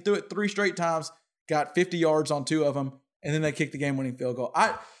Adams. And he threw it 3 straight times, got 50 yards on 2 of them, and then they kicked the game-winning field goal.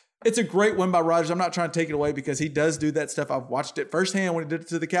 It's a great win by Rodgers. I'm not trying to take it away because he does do that stuff. I've watched it firsthand when he did it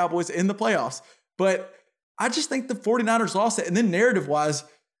to the Cowboys in the playoffs. But I just think the 49ers lost it. And then narrative-wise,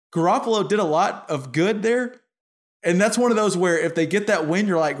 Garoppolo did a lot of good there. And that's one of those where if they get that win,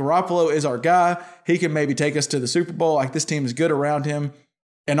 you're like, Garoppolo is our guy. He can maybe take us to the Super Bowl. Like, this team is good around him.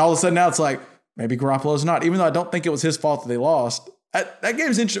 And all of a sudden now it's like, maybe Garoppolo's not. Even though I don't think it was his fault that they lost. That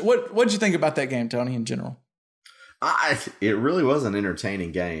game's interesting. What did you think about that game, Tony, in general? It really was an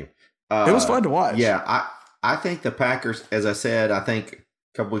entertaining game. It was fun to watch. Yeah, I think the Packers, as I said, I think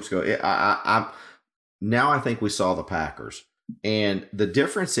a couple weeks ago, now I think we saw the Packers. And the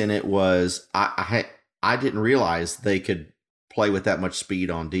difference in it was I didn't realize they could play with that much speed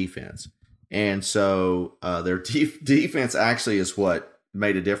on defense. And so their defense actually is what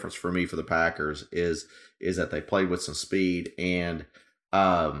made a difference for me for the Packers is that they played with some speed. And,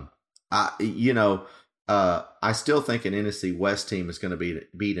 I still think an NFC West team is going to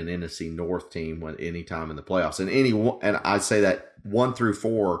beat an NFC North team any time in the playoffs. And I say that 1 through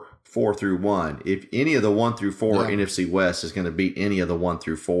 4, 4 through 1. If any of the 1 through 4 NFC West is going to beat any of the 1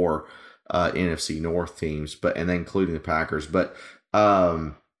 through 4 NFC North teams, and then including the Packers. But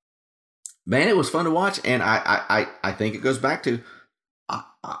man, it was fun to watch, and I think it goes back to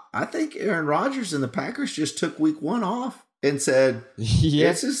I think Aaron Rodgers and the Packers just took week 1 off. And said,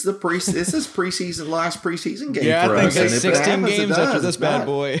 this is preseason, last preseason game for us. I think 16 games after this bad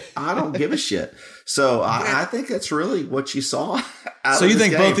boy. I don't give a shit. So I think that's really what you saw. So you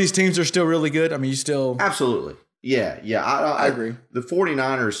think both these teams are still really good? I mean, you still... Absolutely. Yeah. I agree. The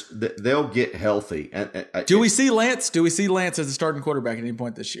 49ers, they'll get healthy. Do we see Lance? Do we see Lance as a starting quarterback at any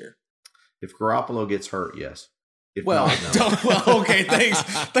point this year? If Garoppolo gets hurt, yes. If well, not, no. Okay, thanks.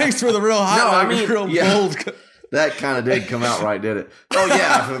 Thanks for the real hot, bold... That kind of didn't come out right, did it? Oh,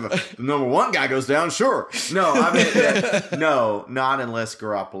 yeah. If the number 1 guy goes down, sure. No, I mean, no, not unless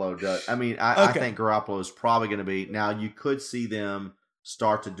Garoppolo does. I mean, I think Garoppolo is probably going to be. Now, you could see them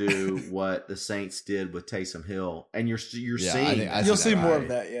start to do what the Saints did with Taysom Hill. And you're seeing. You'll see more of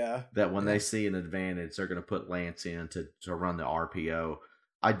that, yeah. That when they see an advantage, they're going to put Lance in to run the RPO.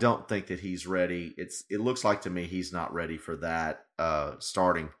 I don't think that he's ready. It looks like to me he's not ready for that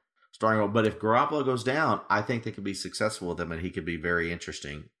starting. But if Garoppolo goes down, I think they could be successful with him, and he could be very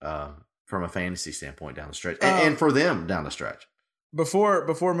interesting from a fantasy standpoint down the stretch, and for them down the stretch.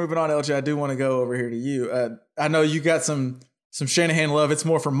 Before moving on, LJ, I do want to go over here to you. I know you got some Shanahan love. It's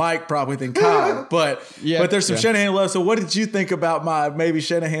more for Mike probably than Kyle, but there's some Shanahan love. So what did you think about maybe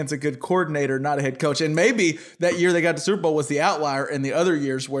Shanahan's a good coordinator, not a head coach, and maybe that year they got to Super Bowl was the outlier, and the other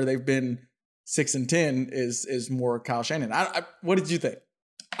years where they've been 6-10 is more Kyle Shanahan. What did you think?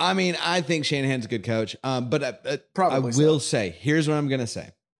 I mean, I think Shanahan's a good coach, but probably I will say, here's what I'm going to say.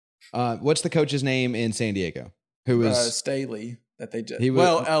 What's the coach's name in San Diego? Who was Staley? That they just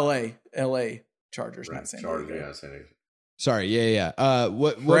L.A. Chargers, not San Diego. Yeah, San Diego. Sorry, yeah.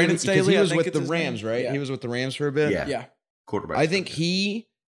 Brandon Staley. He was with the Rams, right? Yeah. He was with the Rams for a bit. Yeah. Quarterback. I think he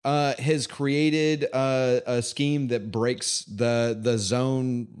has created a scheme that breaks the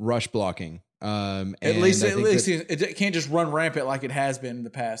zone rush blocking. At least it can't just run rampant like it has been in the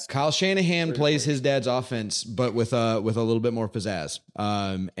past. Kyle Shanahan plays his dad's offense, but with a little bit more pizzazz.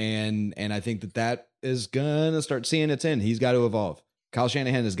 And I think that is gonna start seeing its end. He's got to evolve. Kyle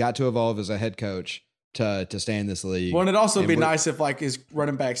Shanahan has got to evolve as a head coach to stay in this league. Well, and it'd also be nice if like his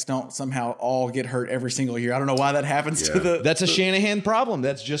running backs don't somehow all get hurt every single year. I don't know why that happens to the. That's a Shanahan problem.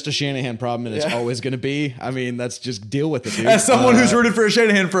 That's just a Shanahan problem, and it's always going to be. I mean, that's just deal with it, dude. As someone who's rooted for a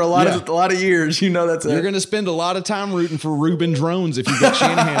Shanahan for a lot of years, you know that's you're going to spend a lot of time rooting for Reuben Drones if you get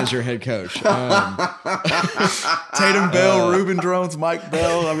Shanahan as your head coach. Tatum Bell, Reuben Drones, Mike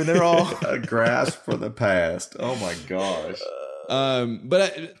Bell. I mean, they're all a grasp for the past. Oh my gosh.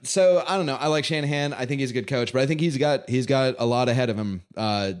 So I don't know. I like Shanahan. I think he's a good coach, but I think he's got a lot ahead of him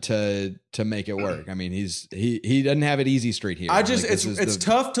to make it work. I mean, he doesn't have it easy street here. It's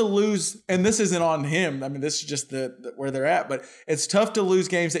tough to lose, and this isn't on him. I mean, this is just the where they're at. But it's tough to lose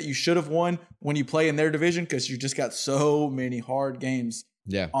games that you should have won when you play in their division because you just got so many hard games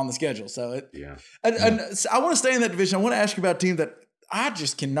on the schedule. So I want to stay in that division. I want to ask you about a team that I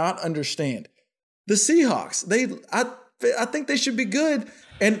just cannot understand. The Seahawks. I think they should be good.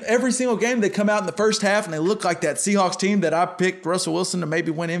 And every single game they come out in the first half and they look like that Seahawks team that I picked Russell Wilson to maybe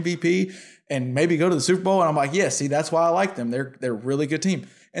win MVP and maybe go to the Super Bowl. And I'm like, yeah, see, that's why I like them. They're a really good team.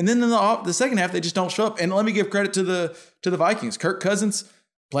 And then in the second half, they just don't show up. And let me give credit to the Vikings. Kirk Cousins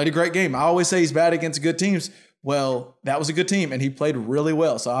played a great game. I always say he's bad against good teams. Well, that was a good team, and he played really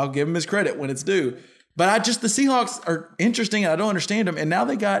well. So I'll give him his credit when it's due. But the Seahawks are interesting, and I don't understand them. And now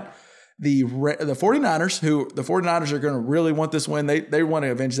they got the 49ers, who the 49ers are going to really want this win. They want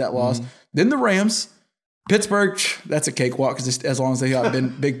to avenge that loss. Then the Rams, Pittsburgh, that's a cakewalk because as long as they got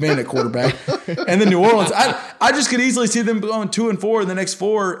Big Ben at quarterback. And then New Orleans, I just could easily see them going 2-4 in the next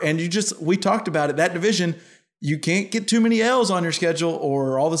 4. And we talked about it, that division, you can't get too many L's on your schedule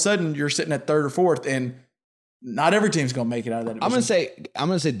or all of a sudden you're sitting at 3rd or 4th. And not every team's going to make it out of that division. I'm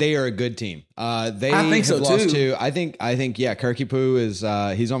gonna say they are a good team. I think so lost too. I think Kirky Poo is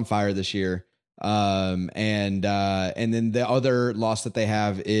he's on fire this year. And then the other loss that they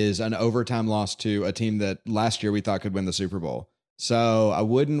have is an overtime loss to a team that last year we thought could win the Super Bowl. So I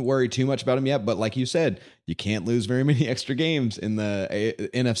wouldn't worry too much about them yet. But like you said, you can't lose very many extra games in the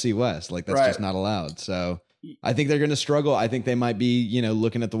NFC West. Like that's just not allowed. So I think they're going to struggle. I think they might be,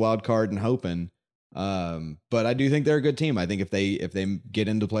 looking at the wild card and hoping. But I do think they're a good team. I think if they get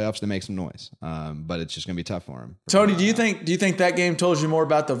into playoffs, they make some noise. But it's just going to be tough for them. Tony, do you think that game told you more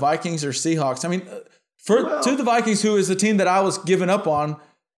about the Vikings or Seahawks? I mean, to the Vikings, who is the team that I was giving up on,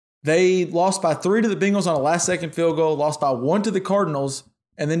 they lost by 3 to the Bengals on a last-second field goal, lost by 1 to the Cardinals,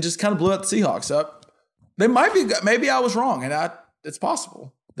 and then just kind of blew out the Seahawks up. They might be. Maybe I was wrong, and it's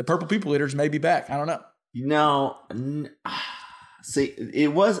possible. The Purple People Eaters may be back. I don't know. No, see,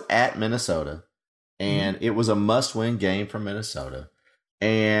 it was at Minnesota. And it was a must-win game for Minnesota.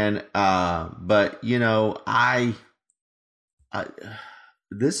 And, but, I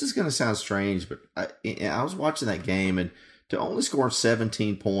this is going to sound strange, but I was watching that game, and to only score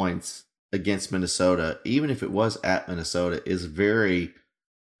 17 points against Minnesota, even if it was at Minnesota, is very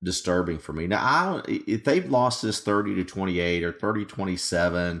disturbing for me. Now, if they've lost this 30-28 or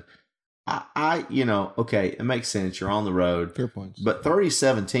 30-27, okay, it makes sense. You're on the road. Fair points. But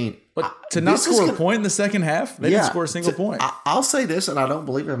 30-17. But to not score a point in the second half, they didn't score a single point. I'll say this, and I don't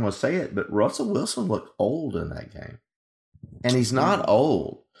believe I'm going to say it, but Russell Wilson looked old in that game. And he's not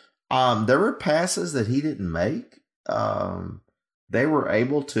old. There were passes that he didn't make. They were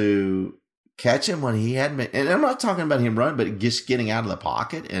able to catch him when he hadn't been. And I'm not talking about him running, but just getting out of the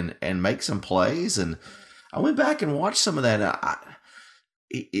pocket and make some plays. And I went back and watched some of that.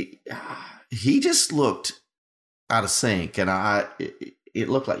 He just looked out of sync, and it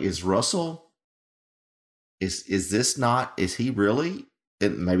looked like, is Russell? Is this not? Is he really?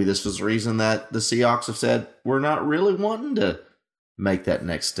 And maybe this was the reason that the Seahawks have said we're not really wanting to make that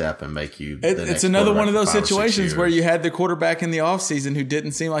next step and make you. It's another one of those situations where you had the quarterback in the offseason who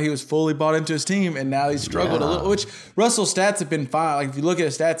didn't seem like he was fully bought into his team, and now he's struggled a little. Which Russell's stats have been fine. Like if you look at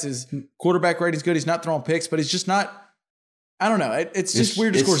his stats, his quarterback rating's good. He's not throwing picks, but he's just not. I don't know. It's just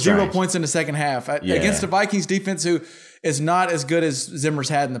weird to score strange. 0 points in the second half against the Vikings defense, who is not as good as Zimmer's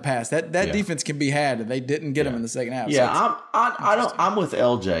had in the past. That defense can be had, and they didn't get him in the second half. Yeah, so I'm with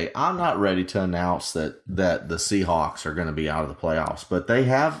LJ. I'm not ready to announce that the Seahawks are going to be out of the playoffs, but they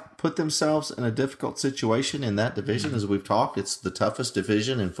have put themselves in a difficult situation in that division. As we've talked, it's the toughest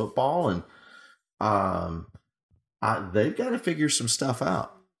division in football, and they've got to figure some stuff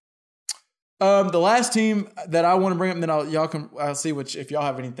out. The last team that I want to bring up, and then I'll see if y'all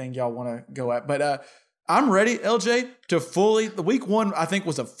have anything y'all want to go at. But I'm ready, LJ, to fully. The week 1 I think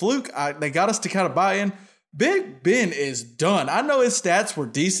was a fluke. They got us to kind of buy in. Big Ben is done. I know his stats were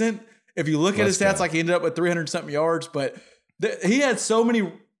decent. If you look at his stats, like he ended up with 300-something yards, but he had so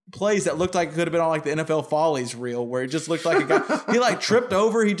many plays that looked like it could have been on like the NFL Follies reel, where it just looked like a guy he like tripped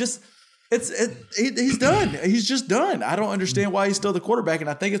over. He's done. He's just done. I don't understand why he's still the quarterback. And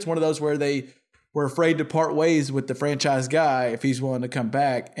I think it's one of those where they were afraid to part ways with the franchise guy if he's willing to come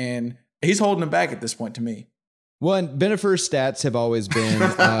back. And he's holding him back at this point to me. Well, and Benefer's stats have always been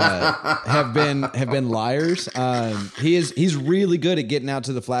have been liars. He's really good at getting out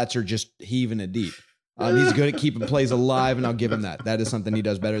to the flats or just heaving it deep. He's good at keeping plays alive, and I'll give him that. That is something he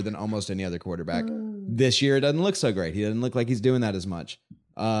does better than almost any other quarterback. This year it doesn't look so great. He doesn't look like he's doing that as much.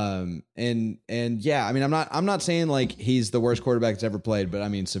 And yeah, I mean, I'm not saying like he's the worst quarterback that's ever played, but I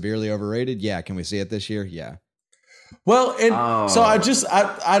mean, severely overrated. Yeah. Can we see it this year? Yeah. Well, and so I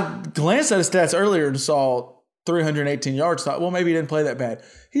glanced at his stats earlier and saw 318 yards. Thought, well, maybe he didn't play that bad.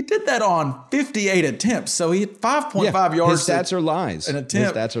 He did that on 58 attempts, so he had 5.5 yards. His stats are lies. An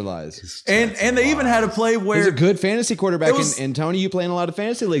attempt. His stats are lies. And they even had a play where he's a good fantasy quarterback. And Tony, you play in a lot of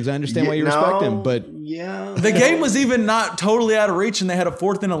fantasy leagues. I understand why you respect him, but the game was even not totally out of reach, and they had a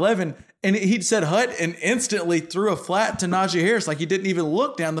 4th and 11. And he'd said hut and instantly threw a flat to Najee Harris, like he didn't even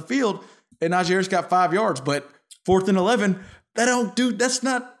look down the field. And Najee Harris got 5 yards, but 4th and 11, that's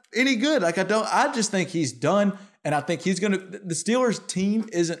not any good. Like I just think he's done. And I think the Steelers team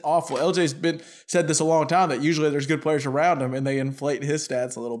isn't awful. LJ's said this a long time, that usually there's good players around him and they inflate his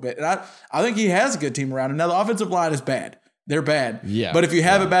stats a little bit. And I think he has a good team around him. Now the offensive line is bad. They're bad. Yeah. But if you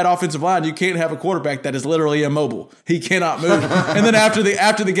have a bad offensive line, you can't have a quarterback that is literally immobile. He cannot move. And then after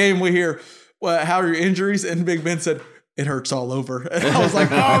the game, we hear, well, how are your injuries? And Big Ben said, it hurts all over. And I was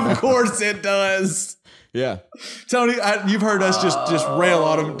like, oh, of course it does. Yeah. Tony, you've heard us just rail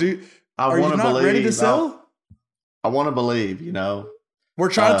on him. Are you not ready to sell? I want to believe,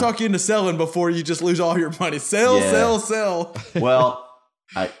 We're trying to talk you into selling before you just lose all your money. Sell. Well,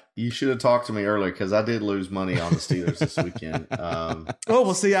 you should have talked to me earlier because I did lose money on the Steelers this weekend.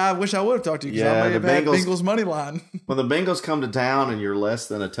 See, I wish I would have talked to you because I may have had Bengals money line. When the Bengals come to town and you're less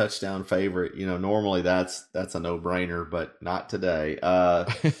than a touchdown favorite, normally that's a no-brainer, but not today. I'll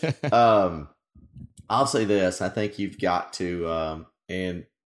say this. I think you've got to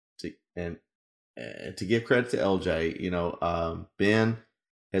to give credit to LJ, Ben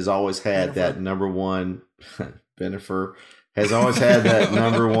has always had that number one Benifer has always had that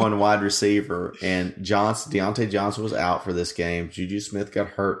number one wide receiver, and Deontay Johnson was out for this game. Juju Smith got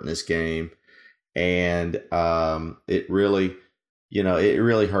hurt in this game, and it really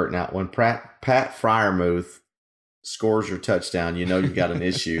hurt. Now when Pat Freiermuth scores your touchdown, you've got an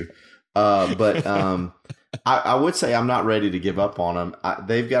issue. But I would say I'm not ready to give up on them.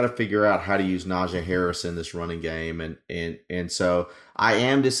 They've got to figure out how to use Najee Harris in this running game, and so I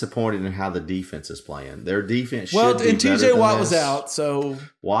am disappointed in how the defense is playing. Their defense should be better TJ than Watt this. was out, so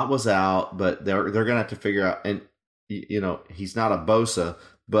Watt was out, but they're going to have to figure out. And he's not a Bosa,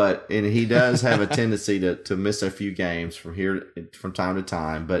 and he does have a tendency to miss a few games from time to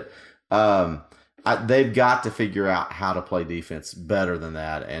time. But they've got to figure out how to play defense better than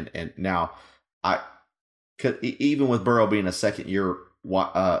that. And now even with Burrow being a second year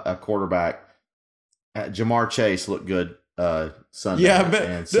a quarterback, Jamar Chase looked good Sunday. Yeah, I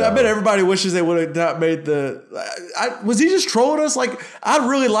bet everybody wishes they would have not made was he just trolling us? Like, I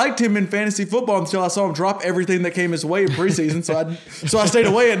really liked him in fantasy football until I saw him drop everything that came his way in preseason. So I stayed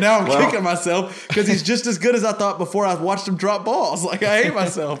away, and now I'm kicking myself because he's just as good as I thought before I watched him drop balls. Like, I hate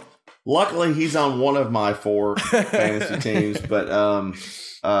myself. Luckily, he's on one of my 4 fantasy teams, but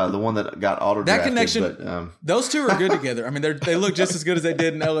the one that got auto drafted. That connection, those two are good together. I mean, they look just as good as they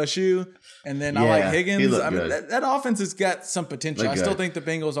did in LSU. And then I like Higgins. I mean, that offense has got some potential. I still think the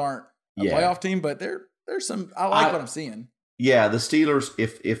Bengals aren't a playoff team, but there's some. I like what I'm seeing. Yeah, the Steelers,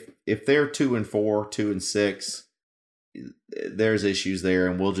 if they're 2-4, 2-6, there's issues there,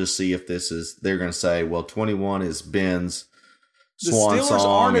 and we'll just see if this is. They're going to say, well, 21 is Ben's swan the Steelers song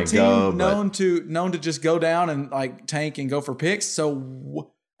aren't a and team go, known to just go down and like tank and go for picks.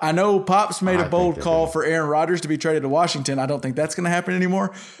 So I know Pops made a bold call for Aaron Rodgers to be traded to Washington. I don't think that's going to happen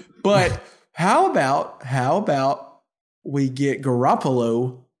anymore. But how about we get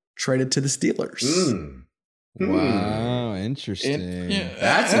Garoppolo traded to the Steelers? Wow, interesting.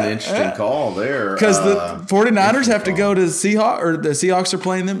 That's an interesting call there. Because the 49ers have to go to the Seahawks, or the Seahawks are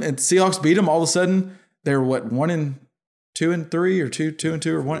playing them, and Seahawks beat them. All of a sudden, they're 1-2-3 or 2-2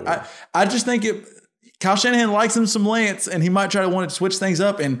 or 1. I just think Kyle Shanahan likes him some Lance, and he might try to want to switch things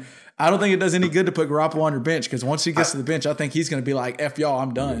up. And I don't think it does any good to put Garoppolo on your bench, because once he gets to the bench, I think he's going to be like, F y'all,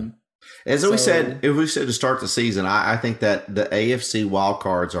 I'm done. As we said to start the season, I think that the AFC wild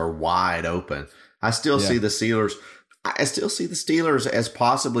cards are wide open. I still see the Steelers. I still see the Steelers as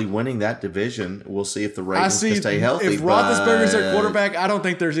possibly winning that division. We'll see if the Ravens can stay healthy. If Roethlisberger's their quarterback, I don't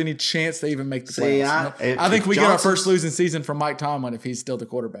think there's any chance they even make the playoffs. I think we get our first losing season from Mike Tomlin if he's still the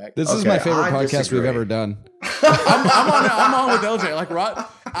quarterback. This is my favorite podcast we've ever done. I'm on with LJ. Like,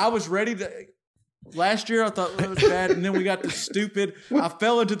 I was ready to. Last year, I thought it was bad, and then we got the stupid. I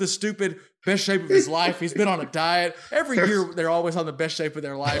fell into the stupid best shape of his life. He's been on a diet. Every year, they're always on the best shape of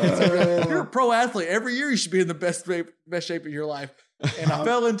their life. You're a pro athlete. Every year, you should be in the best shape of your life. And I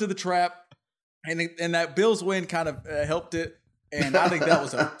fell into the trap, and that Bills win kind of helped it. And I think that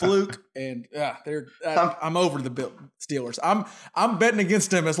was a fluke. And I'm over the Steelers. I'm betting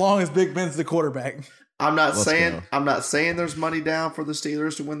against them as long as Big Ben's the quarterback. I'm not saying there's money down for the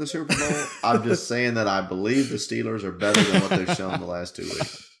Steelers to win the Super Bowl. I'm just saying that I believe the Steelers are better than what they've shown the last 2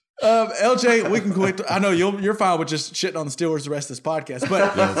 weeks. LJ, we can quit. I know you're fine with just shitting on the Steelers the rest of this podcast, but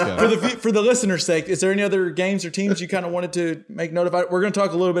for the listener's sake, is there any other games or teams you kind of wanted to make note of? We're going to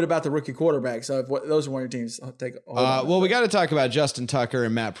talk a little bit about the rookie quarterback. So if those are one of your teams, I'll take. Well, we got to talk about Justin Tucker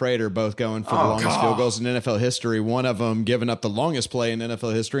and Matt Prater both going for the longest field goals in NFL history. One of them giving up the longest play in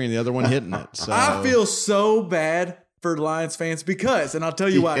NFL history, and the other one hitting it. So I feel so bad for Lions fans because, and I'll tell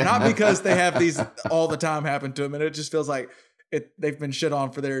you why. Not because they have these all the time happen to them, and it just feels like they've been shit on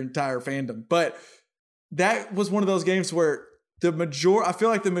for their entire fandom. But that was one of those games where I feel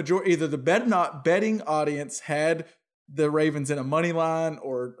like either the betting audience had the Ravens in a money line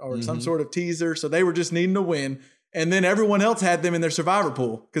or some sort of teaser, so they were just needing to win. And then everyone else had them in their survivor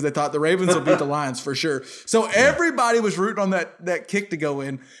pool because they thought the Ravens would beat the Lions for sure. So everybody was rooting on that kick to go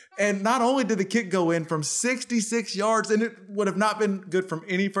in. And not only did the kick go in from 66 yards, and it would have not been good from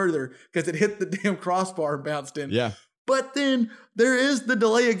any further because it hit the damn crossbar and bounced in. Yeah. But then there is the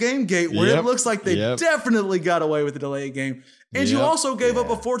delay of game gate where it looks like they definitely got away with the delay of game. And you also gave up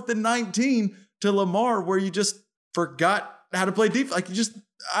a 4th and 19 to Lamar where you just forgot how to play defense. Like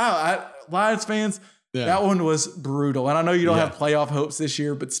Lions fans, that one was brutal. And I know you don't have playoff hopes this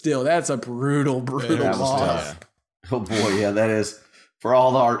year, but still, that's a brutal loss. Oh boy, yeah, that is. For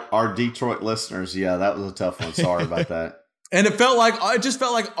all our Detroit listeners, that was a tough one. Sorry about that. And it just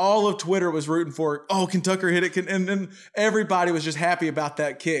felt like all of Twitter was rooting for, can Tucker hit it? And then everybody was just happy about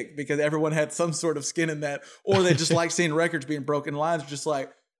that kick because everyone had some sort of skin in that, or they just like seeing records being broken. Lions were just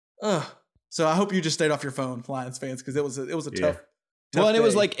like, ugh. So I hope you just stayed off your phone, Lions fans, because it was a tough. Well, and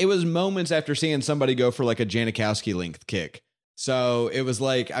it was moments after seeing somebody go for like a Janikowski length kick. So it was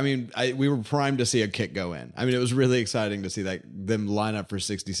like, we were primed to see a kick go in. It was really exciting to see them line up for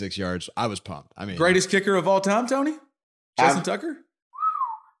 66 yards. I was pumped. Greatest kicker of all time, Tony? Justin Tucker?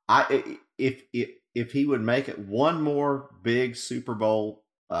 If he would make it one more big Super Bowl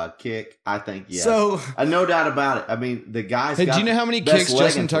kick, I think yes. So no doubt about it. The guys. Hey, do you know how many kicks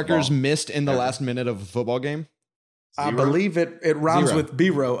Justin Tucker's missed in the last minute of a football game? 0? I believe it rhymes 0 with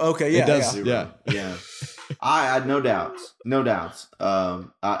B-row. Okay, yeah, it does. Yeah. I had no doubts.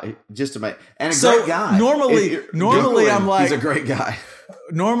 Just to make great guy. Normally I'm like, he's a great guy.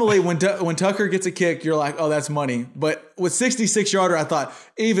 Normally, when Tucker gets a kick, you're like, oh, that's money. But with 66-yarder, I thought,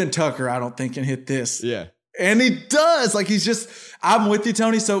 even Tucker, I don't think can hit this. Yeah. And he does. I'm with you,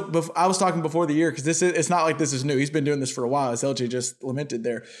 Tony. So I was talking before the year because it's not like this is new. He's been doing this for a while, as LJ just lamented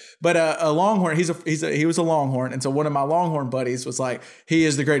there. But a Longhorn, he was a Longhorn, and so one of my Longhorn buddies was like, he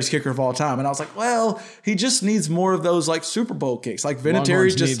is the greatest kicker of all time, and I was like, well, he just needs more of those Super Bowl kicks. Like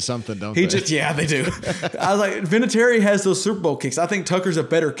Vinatieri needs something, don't they? They do. I was like, Vinatieri has those Super Bowl kicks. I think Tucker's a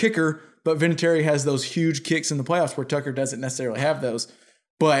better kicker, but Vinatieri has those huge kicks in the playoffs where Tucker doesn't necessarily have those,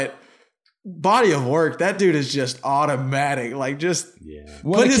 but. Body of work, that dude is just automatic. Put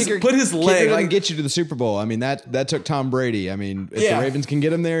his leg and get you to the Super Bowl. That took Tom Brady. If the Ravens can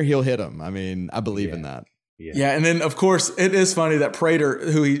get him there, he'll hit him. I believe in that. Yeah, and then of course it is funny that Prater,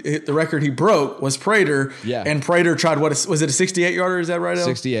 the record he broke was Prater. Yeah, and Prater tried was it a 68-yarder? Is that right?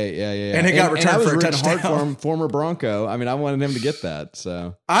 68. Yeah. And it got returned for a touchdown. Hard for him, former Bronco. I wanted him to get that.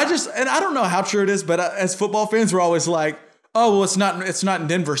 So I don't know how true it is, but as football fans, we're always like, oh, well, it's not in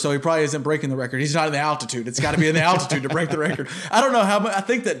Denver, so he probably isn't breaking the record. He's not in the altitude. It's got to be in the altitude to break the record. I don't know how much. I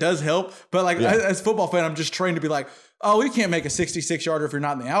think that does help, but as a football fan, I'm just trained to be like, oh, we can't make a 66-yarder if you're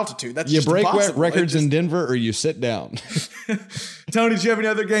not in the altitude. That's just break impossible. Records in Denver, or you sit down. Tony, do you have any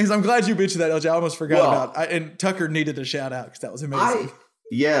other games? I'm glad you mentioned that, LJ. I almost forgot about. And Tucker needed a shout out because that was amazing.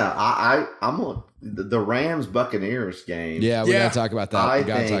 I'm on the Rams Buccaneers game. Yeah, we got to talk about that. I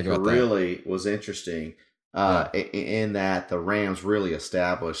think really was interesting. In that the Rams really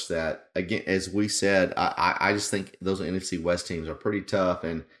established that, again, as we said, I just think those NFC West teams are pretty tough,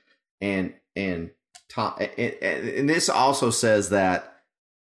 and this also says that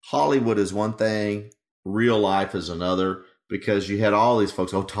Hollywood is one thing, real life is another, because you had all these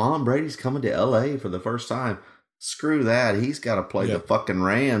folks, Tom Brady's coming to LA for the first time. Screw that. He's got to play the fucking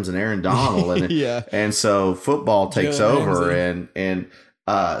Rams and Aaron Donald. And, and so football takes over.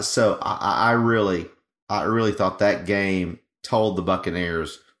 So I really thought that game told the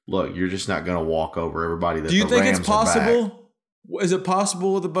Buccaneers, look, you're just not going to walk over everybody. Do you think it's possible? Is it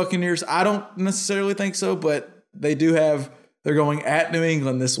possible with the Buccaneers? I don't necessarily think so, but they're going at New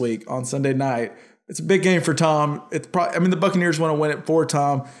England this week on Sunday night. It's a big game for Tom. It's probably, I mean, the Buccaneers want to win it for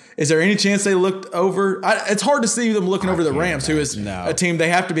Tom. Is there any chance they looked over? It's hard to see them looking over the Rams, who is a team they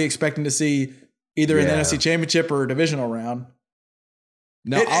have to be expecting to see either in the NFC Championship or a divisional round.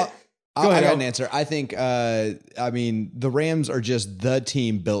 No, I got an answer. I think, the Rams are just the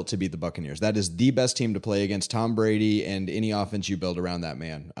team built to beat the Buccaneers. That is the best team to play against Tom Brady and any offense you build around that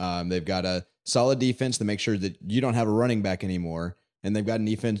man. They've got a solid defense to make sure that you don't have a running back anymore. And they've got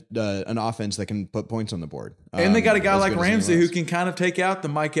an offense that can put points on the board. And they got a guy like Ramsey who can kind of take out the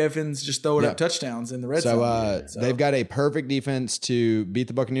Mike Evans, just throw it up touchdowns in the red zone. So they've got a perfect defense to beat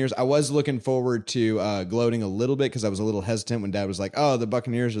the Buccaneers. I was looking forward to gloating a little bit because I was a little hesitant when Dad was like, oh, the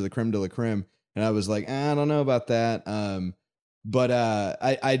Buccaneers are the creme de la creme. And I was like, I don't know about that. But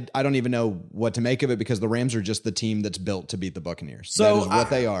I don't even know what to make of it because the Rams are just the team that's built to beat the Buccaneers. So that is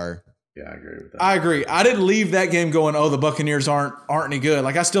what they are. Yeah, I agree with that. I agree. I didn't leave that game going, oh, the Buccaneers aren't any good.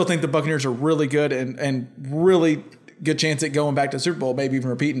 Like, I still think the Buccaneers are really good and really good chance at going back to the Super Bowl, maybe even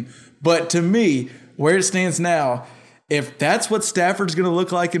repeating. But to me, where it stands now, if that's what Stafford's going to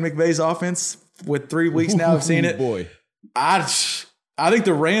look like in McVay's offense with 3 weeks now of seeing it, boy, I think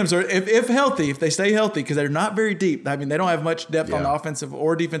the Rams are, if healthy, if they stay healthy, because they're not very deep. I mean, they don't have much depth on the offensive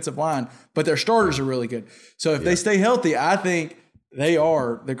or defensive line, but their starters are really good. So if they stay healthy, I think they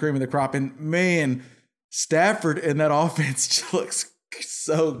are the cream of the crop. And, man, Stafford and that offense just looks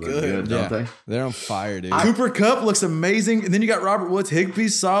so good. Don't they? They're on fire, dude. Cooper Kupp looks amazing. And then you got Robert Woods.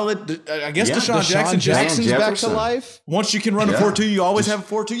 Higbee's solid. I guess Deshaun Jackson's back to life. Once you can run a 4-2, you always have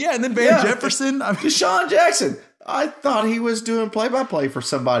a 4-2. Yeah, and then Van Jefferson. I mean, Deshaun Jackson. I thought he was doing play-by-play for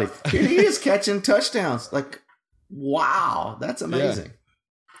somebody. Here he is catching touchdowns. Like, wow, that's amazing.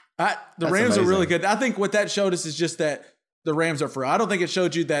 The Rams are really good. I think what that showed us is just that the Rams are for real. I don't think it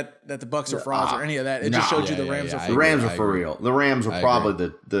showed you that the Bucs are frauds or any of that. It just showed you the Rams are for real. The Rams are for real. The Rams are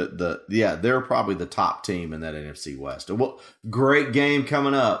probably they're probably the top team in that NFC West. Well, great game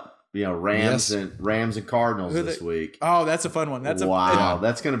coming up. You know, Rams and Cardinals this week. Oh, that's a fun one. That's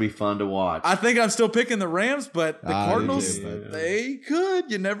that's going to be fun to watch. I think I'm still picking the Rams, but the Cardinals, they could.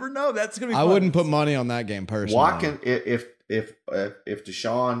 You never know. That's going to be fun. I wouldn't put money on that game personally. If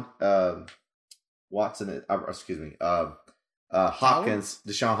Deshaun Hopkins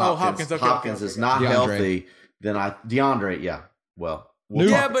is not healthy, then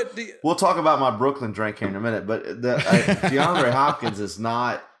we'll talk about my Brooklyn drink here in a minute. But DeAndre Hopkins is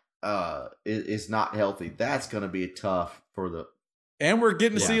not healthy. That's going to be tough for the. And we're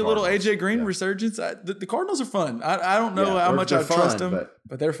getting to see a little AJ Green resurgence. The Cardinals are fun. I don't know how much I trust them,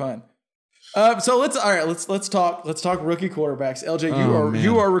 but they're fun. So let's talk rookie quarterbacks. LJ,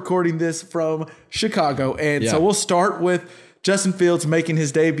 you are recording this from Chicago, and so we'll start with Justin Fields making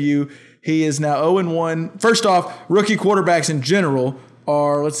his debut. He is now 0-1. First off, rookie quarterbacks in general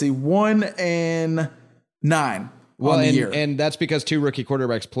are 1-9 on the year, and that's because 2 rookie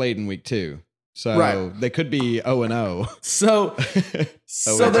quarterbacks played in week 2. So they could be 0-0. So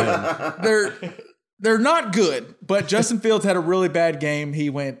they're not good, but Justin Fields had a really bad game.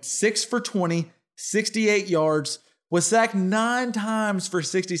 He went 6 for 20, 68 yards, was sacked 9 times for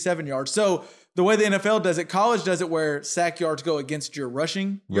 67 yards. So the way the NFL does it, college does it where sack yards go against your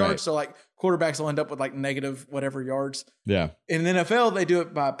rushing yards. So like quarterbacks will end up with like negative whatever yards. Yeah. In the NFL, they do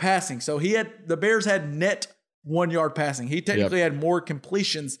it by passing. So the Bears had net 1 yard passing. He technically had more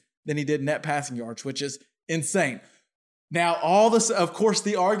completions than he did net passing yards, which is insane. Now, all this, of course,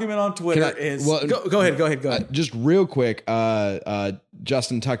 the argument on Twitter is go ahead. Just real quick,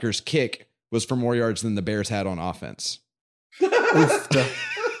 Justin Tucker's kick was for more yards than the Bears had on offense. Oofda.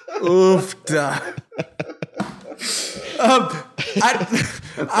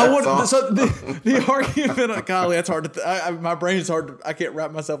 So the argument, golly, that's hard to. My brain is hard to. I can't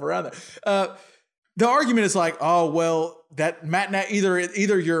wrap myself around that. The argument is like, oh well, that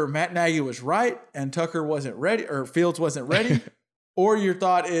either your Matt Nagy was right and Tucker wasn't ready, or Fields wasn't ready, or your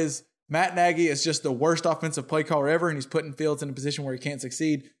thought is Matt Nagy is just the worst offensive play caller ever, and he's putting Fields in a position where he can't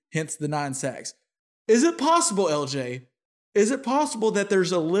succeed. Hence the 9 sacks. Is it possible, LJ? Is it possible that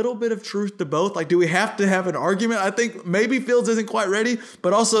there's a little bit of truth to both? Like, do we have to have an argument? I think maybe Fields isn't quite ready,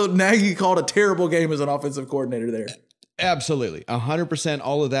 but also Nagy called a terrible game as an offensive coordinator there. Absolutely. 100%.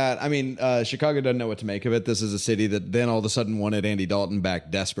 All of that. I mean, Chicago doesn't know what to make of it. This is a city that then all of a sudden wanted Andy Dalton back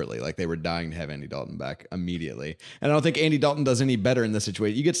desperately. Like they were dying to have Andy Dalton back immediately. And I don't think Andy Dalton does any better in this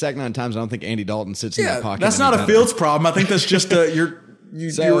situation. You get sacked 9 times. I don't think Andy Dalton sits in that pocket. That's not a Fields problem. I think that's just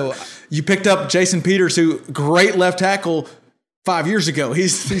you picked up Jason Peters, who great left tackle 5 years ago.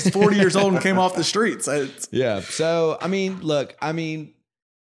 He's 40 years old and came off the streets. So, I mean, look, are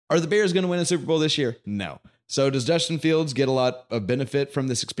the Bears going to win a Super Bowl this year? No. So does Justin Fields get a lot of benefit from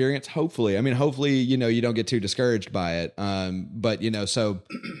this experience? Hopefully. I mean, hopefully, you know, you don't get too discouraged by it. But you know,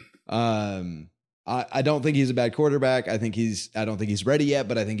 I don't think he's a bad quarterback. I don't think he's ready yet,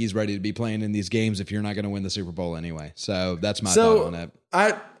 but I think he's ready to be playing in these games if you're not going to win the Super Bowl anyway. So that's my thought on it.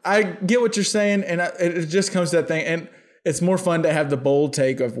 I get what you're saying, and it just comes to that thing. And it's more fun to have the bold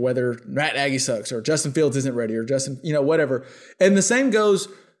take of whether Matt Nagy sucks or Justin Fields isn't ready or Justin, you know, whatever. And the same goes,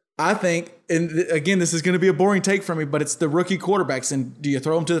 I think, and again, this is going to be a boring take from me, but it's the rookie quarterbacks. And do you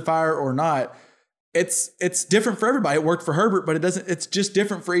throw them to the fire or not? It's different for everybody. It worked for Herbert, but it's just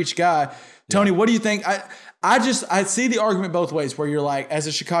different for each guy. Tony, what do you think? I see the argument both ways where you're like, as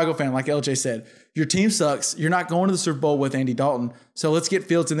a Chicago fan, like LJ said, your team sucks. You're not going to the Super Bowl with Andy Dalton. So let's get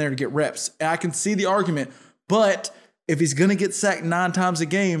Fields in there to get reps. And I can see the argument, but if he's going to get sacked 9 times a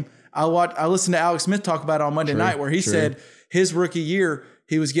game, I listened to Alex Smith talk about it on Monday night where he said his rookie year,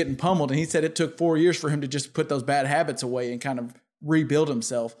 he was getting pummeled. And he said it took 4 years for him to just put those bad habits away and kind of rebuild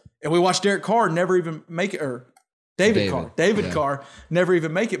himself. And we watched Derek Carr never even make it, or David Carr never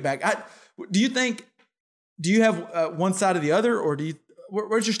even make it back. Do you have one side or the other, or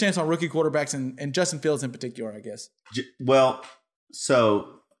where's your stance on rookie quarterbacks and Justin Fields in particular, I guess? Well,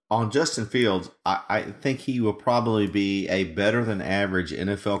 so on Justin Fields, I think he will probably be a better than average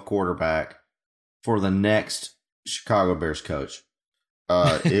NFL quarterback for the next Chicago Bears coach.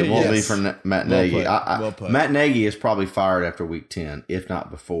 It won't be for Matt Nagy. Matt Nagy is probably fired after week 10, if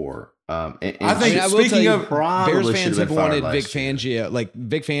not before. I think speaking of Bears fans have wanted Vic Fangio. Like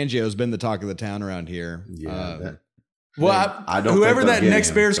Vic Fangio has been the talk of the town around here. Yeah. I don't. Whoever that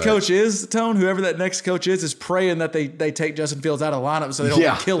next Bears coach is, Tone. Whoever that next coach is praying that they take Justin Fields out of lineup so they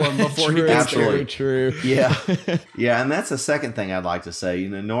don't kill him before he gets there. Absolutely true. Yeah, and that's the second thing I'd like to say. You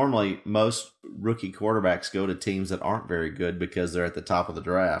know, normally most rookie quarterbacks go to teams that aren't very good because they're at the top of the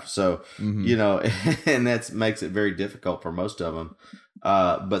draft. So you know, and that makes it very difficult for most of them.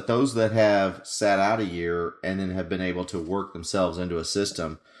 But those that have sat out a year and then have been able to work themselves into a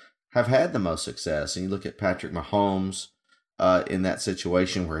system have had the most success. And you look at Patrick Mahomes in that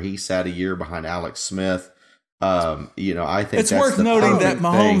situation where he sat a year behind Alex Smith. You know, I think it's worth noting that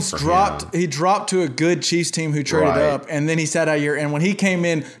Mahomes dropped to a good Chiefs team who traded up, and then he sat out a year. And when he came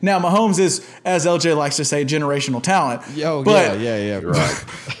in, now Mahomes is, as LJ likes to say, generational talent. Right.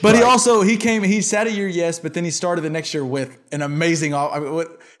 But he sat a year, yes, but then he started the next year with an amazing.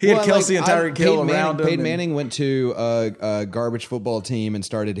 He had Kelsey and Tyreek Hill around him. Peyton Manning went to a garbage football team and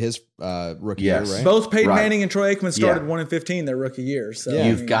started his rookie year, right? Both Peyton Manning and Troy Aikman started 1-15 their rookie year. So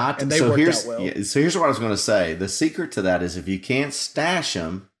you've got to. And they so worked out well. So here's what I was going to say. The secret to that is if you can't stash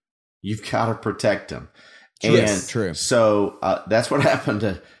them, you've got to protect them. True. So that's what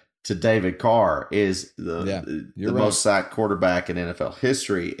happened to David Carr, is the most sacked quarterback in NFL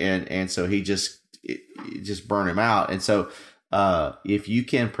history, and so he just burned him out. And so if you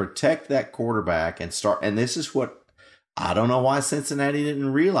can protect that quarterback and start, and this is what I don't know why Cincinnati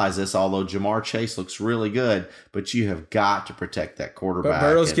didn't realize this, although Jamar Chase looks really good, but you have got to protect that quarterback. But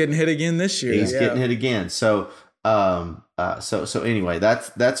Burrow's getting hit again this year. He's getting hit again. So anyway,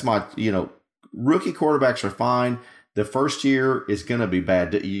 that's my, you know, rookie quarterbacks are fine. The first year is going to be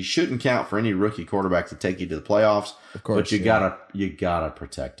bad. You shouldn't count for any rookie quarterback to take you to the playoffs. Of course, but you gotta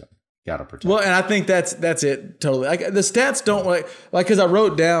protect them. Well, and I think that's it totally. Like the stats don't like because I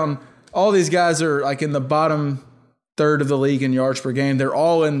wrote down all these guys are like in the bottom third of the league in yards per game. They're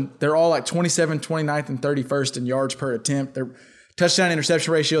all like 27th, 29th, and 31st in yards per attempt. Their touchdown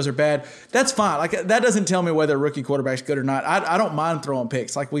interception ratios are bad. That's fine. Like that doesn't tell me whether a rookie quarterback's good or not. I don't mind throwing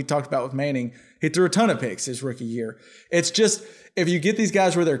picks. Like we talked about with Manning, he threw a ton of picks his rookie year. It's just if you get these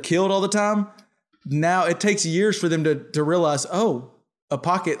guys where they're killed all the time, now it takes years for them to realize, a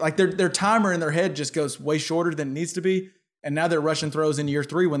pocket, like their timer in their head just goes way shorter than it needs to be. And now they're rushing throws in year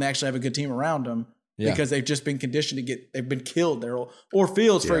 3 when they actually have a good team around them because they've just been conditioned they've been killed there. Or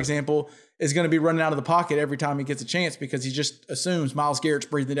Fields, for example, is going to be running out of the pocket every time he gets a chance because he just assumes Myles Garrett's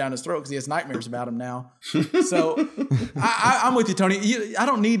breathing down his throat because he has nightmares about him now. So I'm with you, Tony. I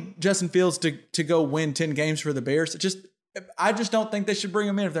don't need Justin Fields to go win 10 games for the Bears. I just don't think they should bring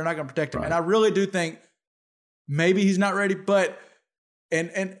him in if they're not going to protect him. Right. And I really do think maybe he's not ready, but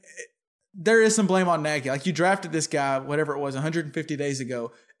and there is some blame on Nagy. Like you drafted this guy, whatever it was, 150 days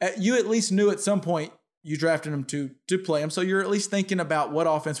ago. You at least knew at some point you drafted him to play him. So you're at least thinking about what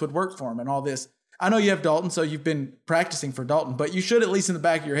offense would work for him and all this. I know you have Dalton, so you've been practicing for Dalton, but you should at least in the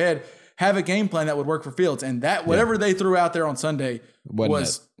back of your head have a game plan that would work for Fields. And that whatever they threw out there on Sunday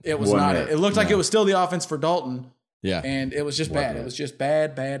was not it. It looked like it was still the offense for Dalton. Yeah. And it was just bad. It was just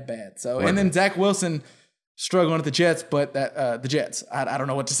bad. So and then Zach Wilson struggling at the Jets, but that the Jets. I don't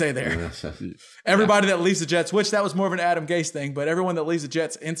know what to say there. Everybody that leaves the Jets, which that was more of an Adam Gase thing, but everyone that leaves the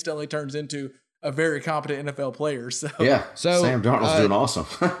Jets instantly turns into a very competent NFL player. So Sam Darnold's doing awesome.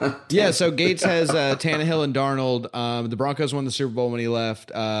 So Gates has Tannehill and Darnold. The Broncos won the Super Bowl when he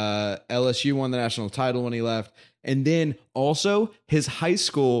left. LSU won the national title when he left. And then also his high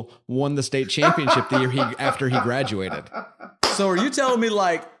school won the state championship the year after he graduated. So are you telling me,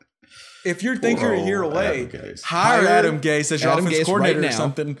 like, if you think you're a year away, hire Adam Gase as your offensive coordinator or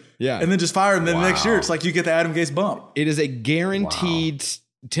something, and then just fire him. Then the next year, it's like you get the Adam Gase bump. It is a guaranteed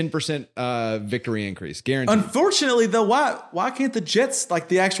 10% victory increase. Guaranteed. Unfortunately, though, why can't the Jets, like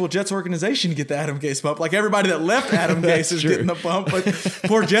the actual Jets organization, get the Adam Gase bump? Like everybody that left Adam Gase is getting the bump, but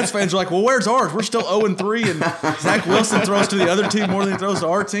poor Jets fans are like, well, where's ours? We're still 0-3, and Zach Wilson throws to the other team more than he throws to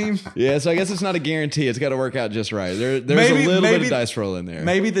our team. Yeah, so I guess it's not a guarantee. It's got to work out just right. There's a little bit of dice roll in there.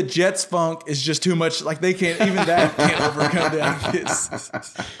 Maybe the Jets funk is just too much. Like they can't, even that can't overcome the Adam Gase.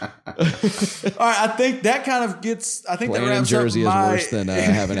 All right, I think that kind of gets. I think playing that in wraps Jersey up is worse than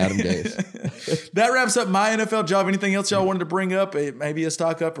having Adam Gase. That wraps up my NFL job. Anything else y'all wanted to bring up? Maybe a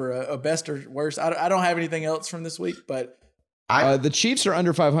stock up or a best or worst? I don't have anything else from this week, but the Chiefs are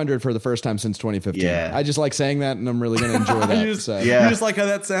under 500 for the first time since 2015. Yeah. I just like saying that, and I'm really going to enjoy that. You just like how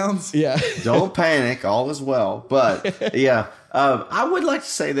that sounds? Yeah. Don't panic. All is well. But yeah, I would like to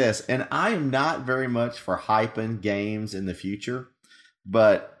say this, and I am not very much for hyping games in the future,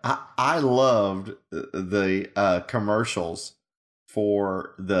 but I loved the commercials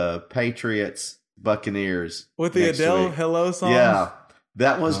for the Patriots Buccaneers with the Adele week. Hello song. Yeah,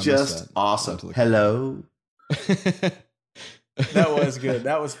 that was just awesome. Hello. That was good.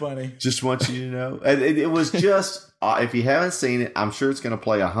 That was funny. Just want you to know. It was just, if you haven't seen it, I'm sure it's going to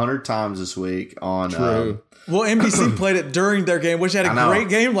play 100 times this week on. True. Well, NBC played it during their game, which had a great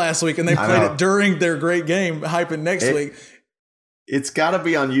game last week, and they played it during their great game, hyping next week. It's got to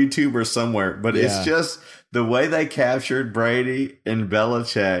be on YouTube or somewhere, but it's just the way they captured Brady and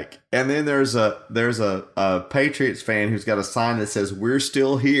Belichick. And then there's a Patriots fan who's got a sign that says, "We're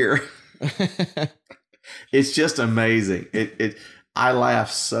still here." It's just amazing. I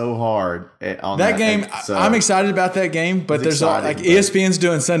laughed so hard on that game. I'm excited about that game, but there's ESPN's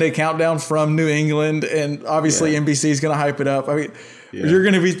doing Sunday Countdown from New England, and obviously NBC is going to hype it up. I mean,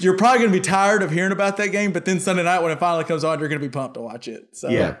 you're probably going to be tired of hearing about that game, but then Sunday night when it finally comes on, you're going to be pumped to watch it. So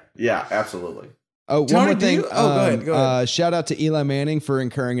yeah, absolutely. Oh, Tony, one more thing. go ahead. Shout out to Eli Manning for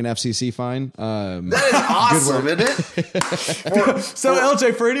incurring an FCC fine. That is awesome, isn't it? So,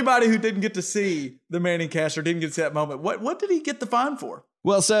 LJ, for anybody who didn't get to see the Manning cast or didn't get to see that moment, what did he get the fine for?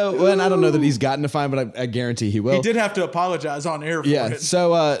 Well, and I don't know that he's gotten a fine, but I guarantee he will. He did have to apologize on air for it.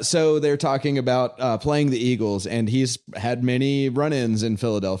 So they're talking about playing the Eagles, and he's had many run-ins in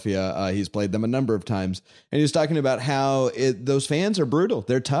Philadelphia. He's played them a number of times, and he was talking about how those fans are brutal.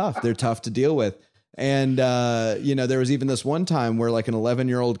 They're tough. They're tough to deal with. And, there was even this one time where like an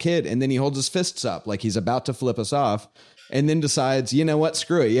 11-year-old kid, and then he holds his fists up like he's about to flip us off. And then decides, you know what,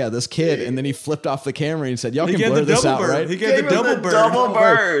 screw it. Yeah, this kid. And then he flipped off the camera and said, y'all can blur this out, right? He gave the double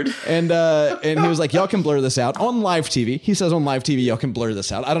bird. And he was like, y'all can blur this out on live TV. He says on live TV, y'all can blur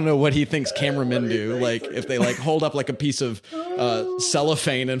this out. I don't know what he thinks cameramen do. Like if they like hold up like a piece of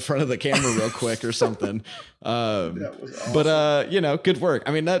cellophane in front of the camera real quick or something. That was awesome. But good work.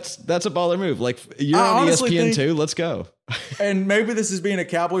 I mean, that's a baller move. Like you're on ESPN too. Let's go. And maybe this is being a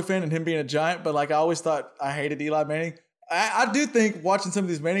Cowboy fan and him being a Giant, but like I always thought I hated Eli Manning. I do think watching some of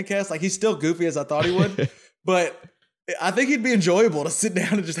these Manning casts, like he's still goofy as I thought he would, but I think he'd be enjoyable to sit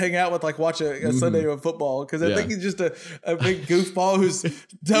down and just hang out with, like watch a Sunday of football. Cause I think he's just a big goofball who's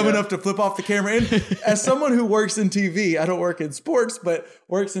dumb enough to flip off the camera. And as someone who works in TV, I don't work in sports, but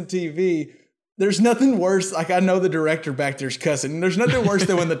works in TV, there's nothing worse. Like I know the director back there's cussing. And there's nothing worse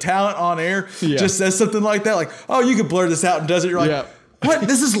than when the talent on air just says something like that. Like, oh, you can blur this out and does it. You're like, what?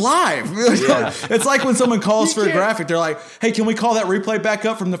 This is live. It's like when someone calls for a graphic. They're like, hey, can we call that replay back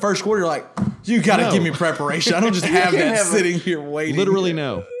up from the first quarter? You're like, you got to give me preparation. I don't just have that sitting here waiting. Literally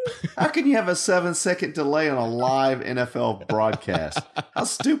no. How can you have a 7-second delay on a live NFL broadcast? How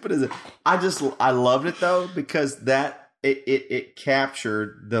stupid is it? I loved it though, because it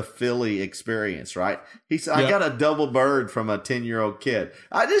captured the Philly experience, right? He said, I got a double bird from a 10-year-old kid.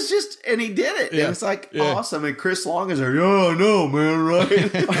 And he did it. Yeah. And it's like awesome. And Chris Long is like, I know, man, right?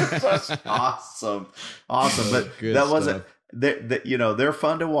 That's awesome. But that wasn't, they're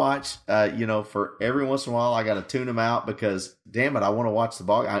fun to watch. For every once in a while, I got to tune them out because, damn it, I want to watch the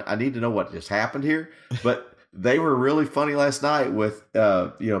ball. I need to know what just happened here. But they were really funny last night with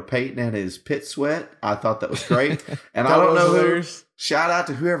Peyton and his pit sweat. I thought that was great. And I don't know who. Shout out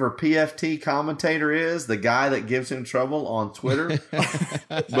to whoever PFT commentator is, the guy that gives him trouble on Twitter.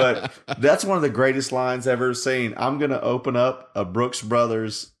 But that's one of the greatest lines I've ever seen. I'm going to open up a Brooks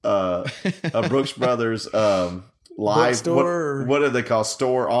Brothers live store. What do they call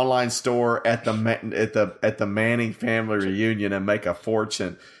online store at the Manning family reunion and make a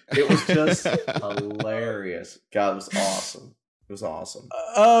fortune. It was just hilarious. God, it was awesome. It was awesome.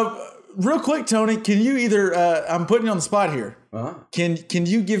 Real quick, Tony, can you either I'm putting you on the spot here. Uh-huh. Can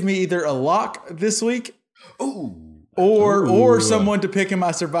you give me either a lock this week? Or someone to pick in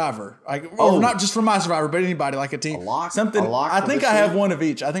my Survivor, not just for my Survivor, but anybody, like a team. A lock. Something. A lock I think I have one of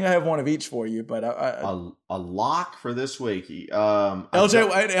each. I think I have one of each for you. But a lock for this week.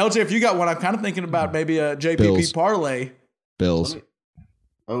 LJ, if you got one, I'm kind of thinking about maybe a JPP Bills. parlay. Bills.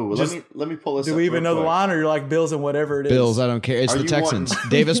 Let me pull this. Do we even know the line, or you're like Bills and whatever it is? Bills, I don't care. It's the Texans.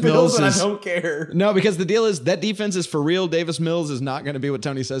 Davis Bills Mills and I don't care. No, because the deal is that defense is for real. Davis Mills is not going to be what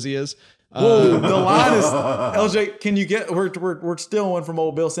Tony says he is. Whoa, the line is LJ. Can you get? We're still one from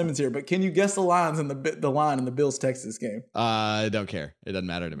old Bill Simmons here, but can you guess the lines in the line in the Bills Texas game? I don't care. It doesn't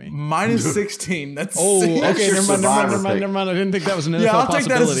matter to me. -16. That's okay. Never mind. I didn't think that was an NFL I'll possibility. take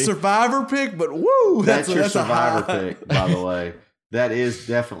that as a Survivor pick, but woo, that's your Survivor a pick, by the way. That is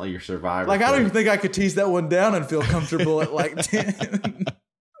definitely your Survivor. Like, pick. I don't even think I could tease that one down and feel comfortable at like 10.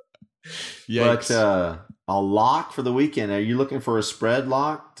 Yikes. But a lock for the weekend. Are you looking for a spread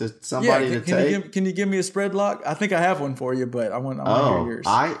lock to somebody to take? Can you give me a spread lock? I think I have one for you, but I want to hear yours.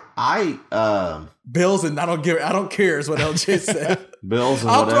 Bills and I don't care is what LJ said. Bills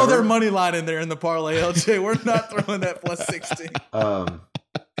and I'll whatever. throw their money line in there in the parlay, LJ. We're not throwing that +16.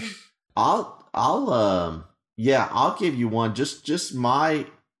 I'll give you one. Just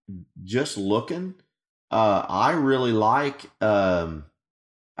looking. I really like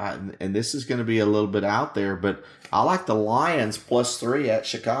and this is going to be a little bit out there, but I like the Lions +3 at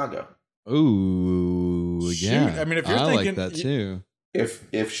Chicago. Ooh, yeah. I mean, if you're thinking like that too.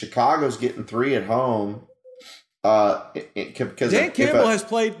 If Chicago's getting 3 at home, because Dan Campbell has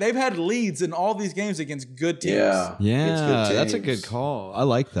played. They've had leads in all these games against good teams. Yeah, that's a good call. I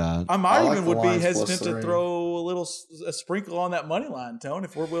like that. I might would be Lions hesitant to +3. throw a sprinkle on that money line, Tone,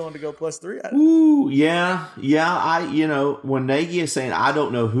 if we're willing to go +3. Ooh, yeah. When Nagy is saying I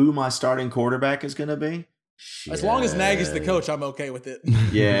don't know who my starting quarterback is going to be, as long as Nagy's the coach, I'm okay with it.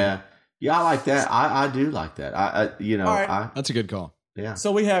 Yeah, I like that. I do like that. Right. That's a good call. Yeah.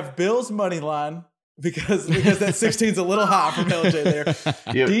 So we have Bills money line. Because that 16's a little hot from LJ there.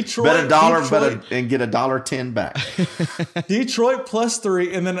 Yeah, Detroit, bet $1 and get $1.10 back. Detroit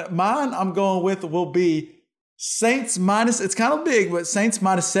 +3, and then mine I'm going with will be Saints minus. It's kind of big, but Saints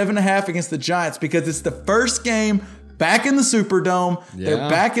 -7.5 against the Giants because it's the first game back in the Superdome. Yeah. They're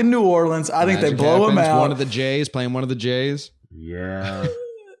back in New Orleans. I think they blow them out. One of the Jays playing one of the Jays. Yeah.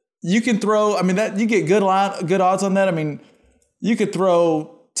 You can throw. I mean, that you get good odds on that. I mean, you could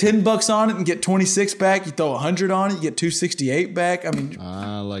throw $10 on it and get 26 back. You throw 100 on it, you get 268 back. I mean,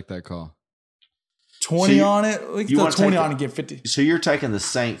 I like that call. 20 on it. We can throw 20 on and get 50. So you're taking the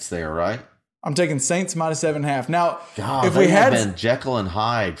Saints there, right? I'm taking Saints -7.5. Now, God, if we had been Jekyll and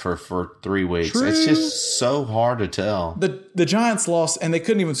Hyde for 3 weeks, True. It's just so hard to tell. The Giants lost, and they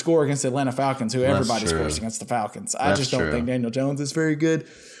couldn't even score against the Atlanta Falcons, who everybody scores against the Falcons. I just don't think Daniel Jones is very good.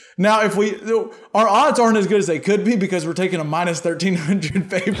 Now, our odds aren't as good as they could be because we're taking a -1300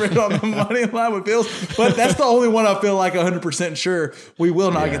 favorite on the money line with Bills, but that's the only one I feel like 100% sure we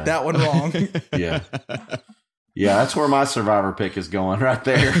will not get that one wrong. Yeah, that's where my Survivor pick is going right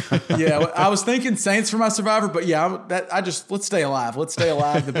there. Yeah, I was thinking Saints for my Survivor, but let's stay alive. Let's stay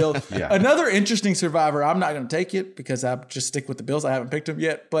alive. The Bills. Yeah. Another interesting Survivor. I'm not going to take it because I just stick with the Bills. I haven't picked them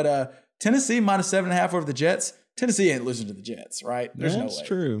yet, but Tennessee -7.5 over the Jets. Tennessee ain't losing to the Jets, right? There's no way. That's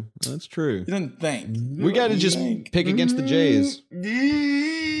true. That's true. You didn't think. We got to just pick against the Jays.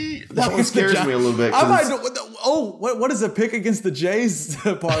 That one scares me a little bit. What is a pick against the Jays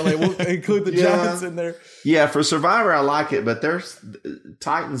parlay? We'll include the Giants in there. Yeah, for Survivor, I like it, but there's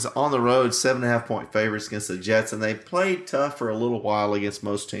Titans on the road, 7.5 point favorites against the Jets, and they played tough for a little while against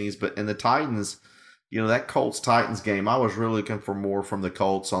most teams. But in the Titans, that Colts-Titans game, I was really looking for more from the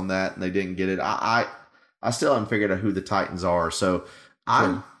Colts on that, and they didn't get it. I still haven't figured out who the Titans are, so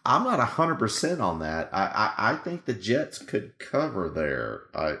I'm not 100% on that. I think the Jets could cover there.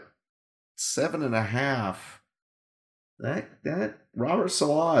 7.5. That Robert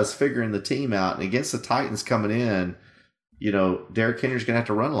Salah is figuring the team out, and against the Titans coming in, Derrick Henry's going to have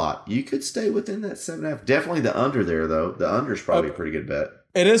to run a lot. You could stay within that 7.5. Definitely the under there, though. The under is probably a pretty good bet.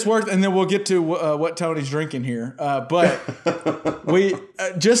 It is worth, and then we'll get to what Tony's drinking here. But we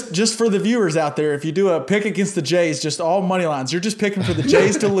just for the viewers out there, if you do a pick against the Jays, just all money lines, you're just picking for the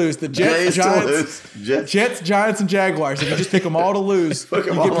Jays to lose. The Jets, Giants, Giants, and Jaguars. If you just pick them all to lose, you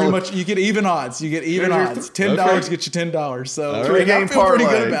get pretty much even odds. You get even odds. $10 get you $10. So right. 3-game parlay.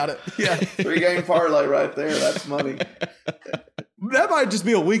 Pretty good about it. Yeah, 3-game parlay right there. That's money. That might just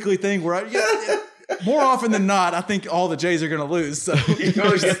be a weekly thing where more often than not, I think all the Jays are going to lose. So you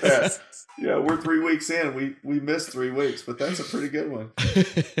always get that. Yeah, we're 3 weeks in. We missed 3 weeks, but that's a pretty good one.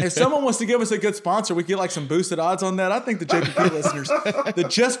 If someone wants to give us a good sponsor, we get like some boosted odds on that. I think the JPP listeners, the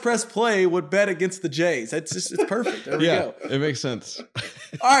Just Press Play would bet against the Jays. It's perfect. There we go. It makes sense.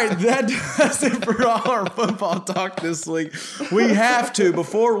 All right, that does it for all our football talk this week. We have to,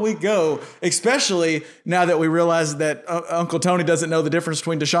 before we go, especially now that we realize that Uncle Tony doesn't know the difference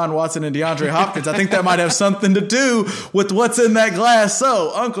between Deshaun Watson and DeAndre Hopkins, I think that might have something to do with what's in that glass.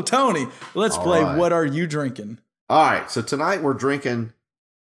 So, Uncle Tony, let's play What Are You Drinking? All right, so tonight we're drinking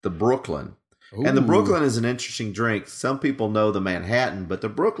the Brooklyn. Ooh. And the Brooklyn is an interesting drink. Some people know the Manhattan, but the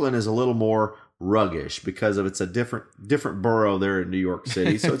Brooklyn is a little more ruggish because of it's a different borough there in New York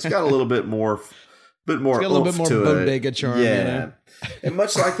City. So it's got a little bit more it's got a little bit more bodega charm. Yeah. You know? And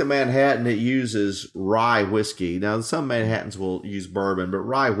much like the Manhattan, it uses rye whiskey. Now, some Manhattans will use bourbon, but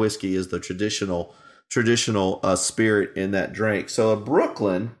rye whiskey is the traditional spirit in that drink. So a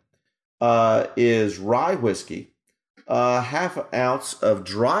Brooklyn is rye whiskey, half an ounce of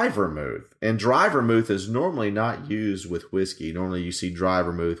dry vermouth. And dry vermouth is normally not used with whiskey. Normally you see dry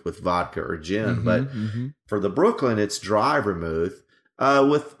vermouth with vodka or gin. But for the Brooklyn, it's dry vermouth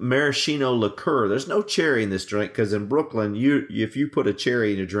with maraschino liqueur. There's no cherry in this drink because in Brooklyn, if you put a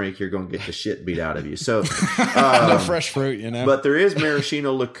cherry in your drink, you're going to get the shit beat out of you. So no fresh fruit, you know. But there is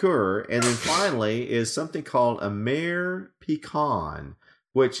maraschino liqueur. And then finally is something called Amer Pecan,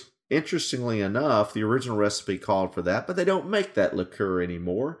 which interestingly enough, the original recipe called for that, but they don't make that liqueur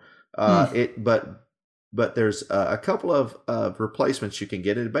anymore. But there's a couple of replacements you can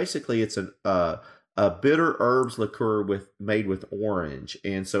get. And basically, it's a bitter herbs liqueur made with orange,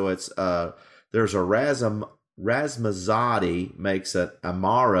 and so it's there's a Razmazzati makes an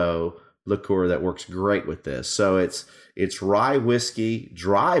Amaro liqueur that works great with this. So it's rye whiskey,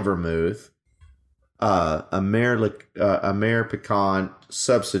 dry vermouth, Amer Pecan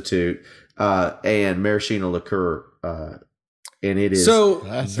substitute, and maraschino liqueur. And it is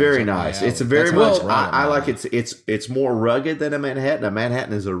very nice. It's a very much. I like it's more rugged than a Manhattan. A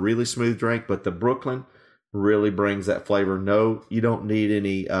Manhattan is a really smooth drink, but the Brooklyn really brings that flavor. No, you don't need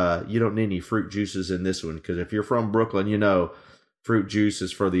any fruit juices in this one because if you're from Brooklyn, you know fruit juice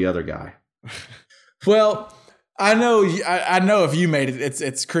is for the other guy. Well, I know if you made it,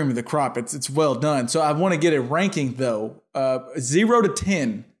 it's cream of the crop. It's well done. So I want to get a ranking though. 0 to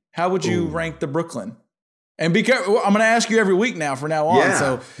 10. How would you rank the Brooklyn? And I'm going to ask you every week now from now on. Yeah.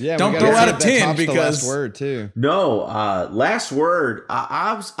 So don't throw out a 10 because last word too. No, last word.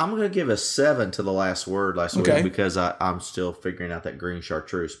 I'm going to give a 7 to the last word last week because I'm still figuring out that green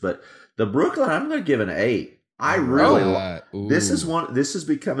chartreuse. But the Brooklyn, I'm going to give an 8. I really this is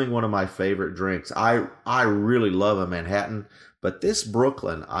becoming one of my favorite drinks. I really love a Manhattan, but this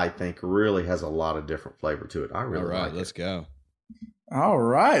Brooklyn I think really has a lot of different flavor to it. I really like it. Let's go. All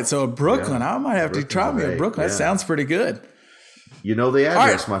right. So Brooklyn, I might have to try me a Brooklyn. That sounds pretty good. You know the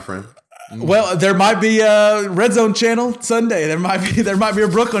address, my friend. Well, there might be a Red Zone channel Sunday. There might be a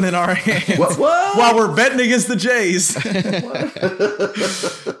Brooklyn in our hands what? While we're betting against the Jays.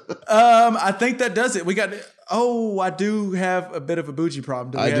 I think that does it. We got. I do have a bit of a bougie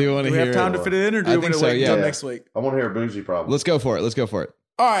problem. Do we have time to fit it in, or do we wait until next week? I want to hear a bougie problem. Let's go for it.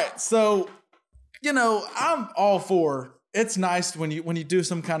 All right. So, I'm all for. It's nice when you do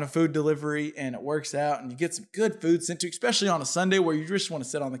some kind of food delivery and it works out and you get some good food sent to, especially on a Sunday where you just want to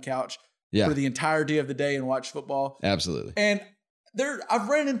sit on the couch for the entirety of the day and watch football. Absolutely. And I've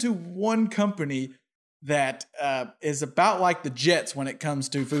ran into one company that is about like the Jets when it comes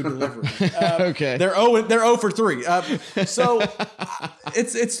to food delivery. Okay. They're 0 for 3. So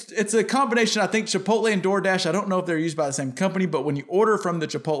it's a combination. I think Chipotle and DoorDash. I don't know if they're used by the same company, but when you order from the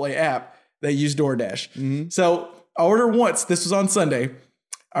Chipotle app, they use DoorDash. Mm-hmm. So I ordered once. This was on Sunday.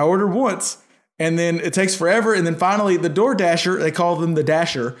 I ordered once, and then it takes forever. And then finally, the DoorDasher, they call them the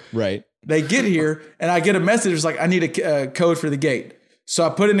Dasher. Right. They get here, and I get a message. It's like, I need a code for the gate. So I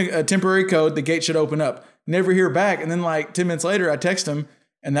put in a temporary code. The gate should open up. Never hear back. And then like 10 minutes later, I text them,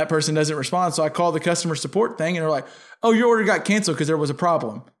 and that person doesn't respond. So I call the customer support thing, and they're like, oh, your order got canceled because there was a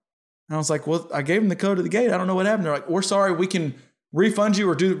problem. And I was like, well, I gave them the code to the gate. I don't know what happened. They're like, we're sorry. We can refund you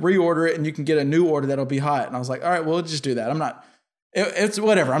or reorder it, and you can get a new order that'll be hot. And I was like, all right, well, we'll just do that. I'm not It's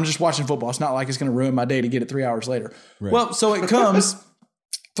whatever. I'm just watching football. It's not like it's going to ruin my day to get it 3 hours later. Right. Well, so it comes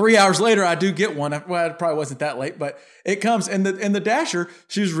 3 hours later. I do get one. Well, it probably wasn't that late, but it comes. And the Dasher,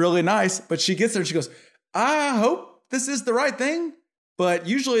 she was really nice, but she gets there and she goes, I hope this is the right thing. But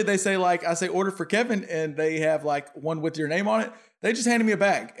usually they say, like, I say order for Kevin and they have like one with your name on it. They just handed me a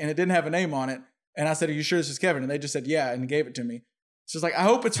bag and it didn't have a name on it. And I said, are you sure this is Kevin? And they just said, yeah, and gave it to me. She's like, I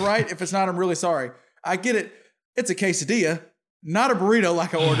hope it's right. If it's not, I'm really sorry. I get it. It's a quesadilla, not a burrito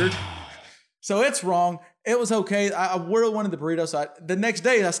like I ordered. So it's wrong. It was okay. I really wanted the burrito. So the next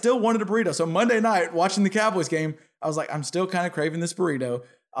day, I still wanted a burrito. So Monday night, watching the Cowboys game, I was like, I'm still kind of craving this burrito.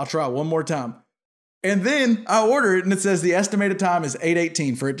 I'll try one more time. And then I order it, and it says the estimated time is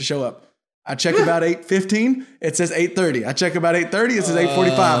 8:18 for it to show up. I check about 8:15. It says 8:30. I check about 8:30. It says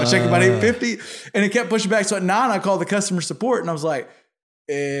 8:45. I check about 8:50, and it kept pushing back. So at 9, I called the customer support, and I was like,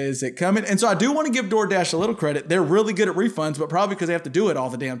 is it coming? And so I do want to give DoorDash a little credit. They're really good at refunds, but probably because they have to do it all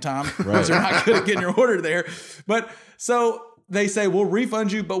the damn time. Because they're not good at getting your order there. But so they say, we'll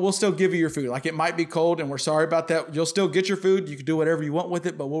refund you, but we'll still give you your food. Like, it might be cold, and we're sorry about that. You'll still get your food. You can do whatever you want with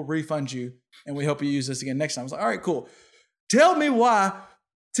it, but we'll refund you. And we hope you use this again next time. I was like, all right, cool. Tell me why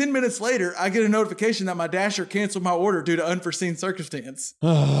 10 minutes later, I get a notification that my Dasher canceled my order due to unforeseen circumstance. So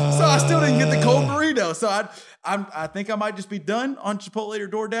I still didn't get the cold burrito. So I think I might just be done on Chipotle or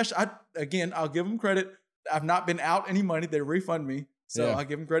DoorDash. I'll give them credit. I've not been out any money. They refund me. So I'll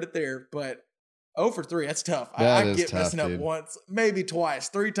give them credit there. But 0 for 3, that's tough. I get messing up once, maybe twice.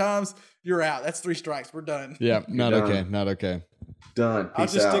 3 times, you're out. That's 3 strikes. We're done. Yeah, not okay. Not okay. Done. Peace I'll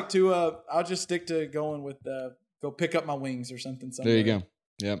just out. stick to going with go pick up my wings or something. There you go.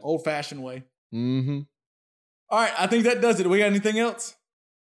 Yeah. Old fashioned way. Mm-hmm. All right. I think that does it. We got anything else?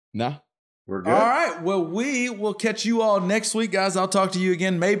 No. We're good. All right. Well, we will catch you all next week, guys. I'll talk to you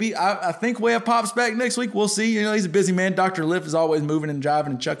again. Maybe. I think we have Pops back next week. We'll see. You know, he's a busy man. Dr. Liff is always moving and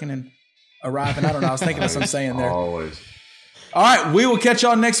driving and chucking and arriving. I don't know. I was thinking of some saying there. Always. All right. We will catch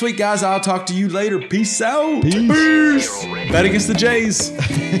y'all next week, guys. I'll talk to you later. Peace out. Peace. Bet against the Jays.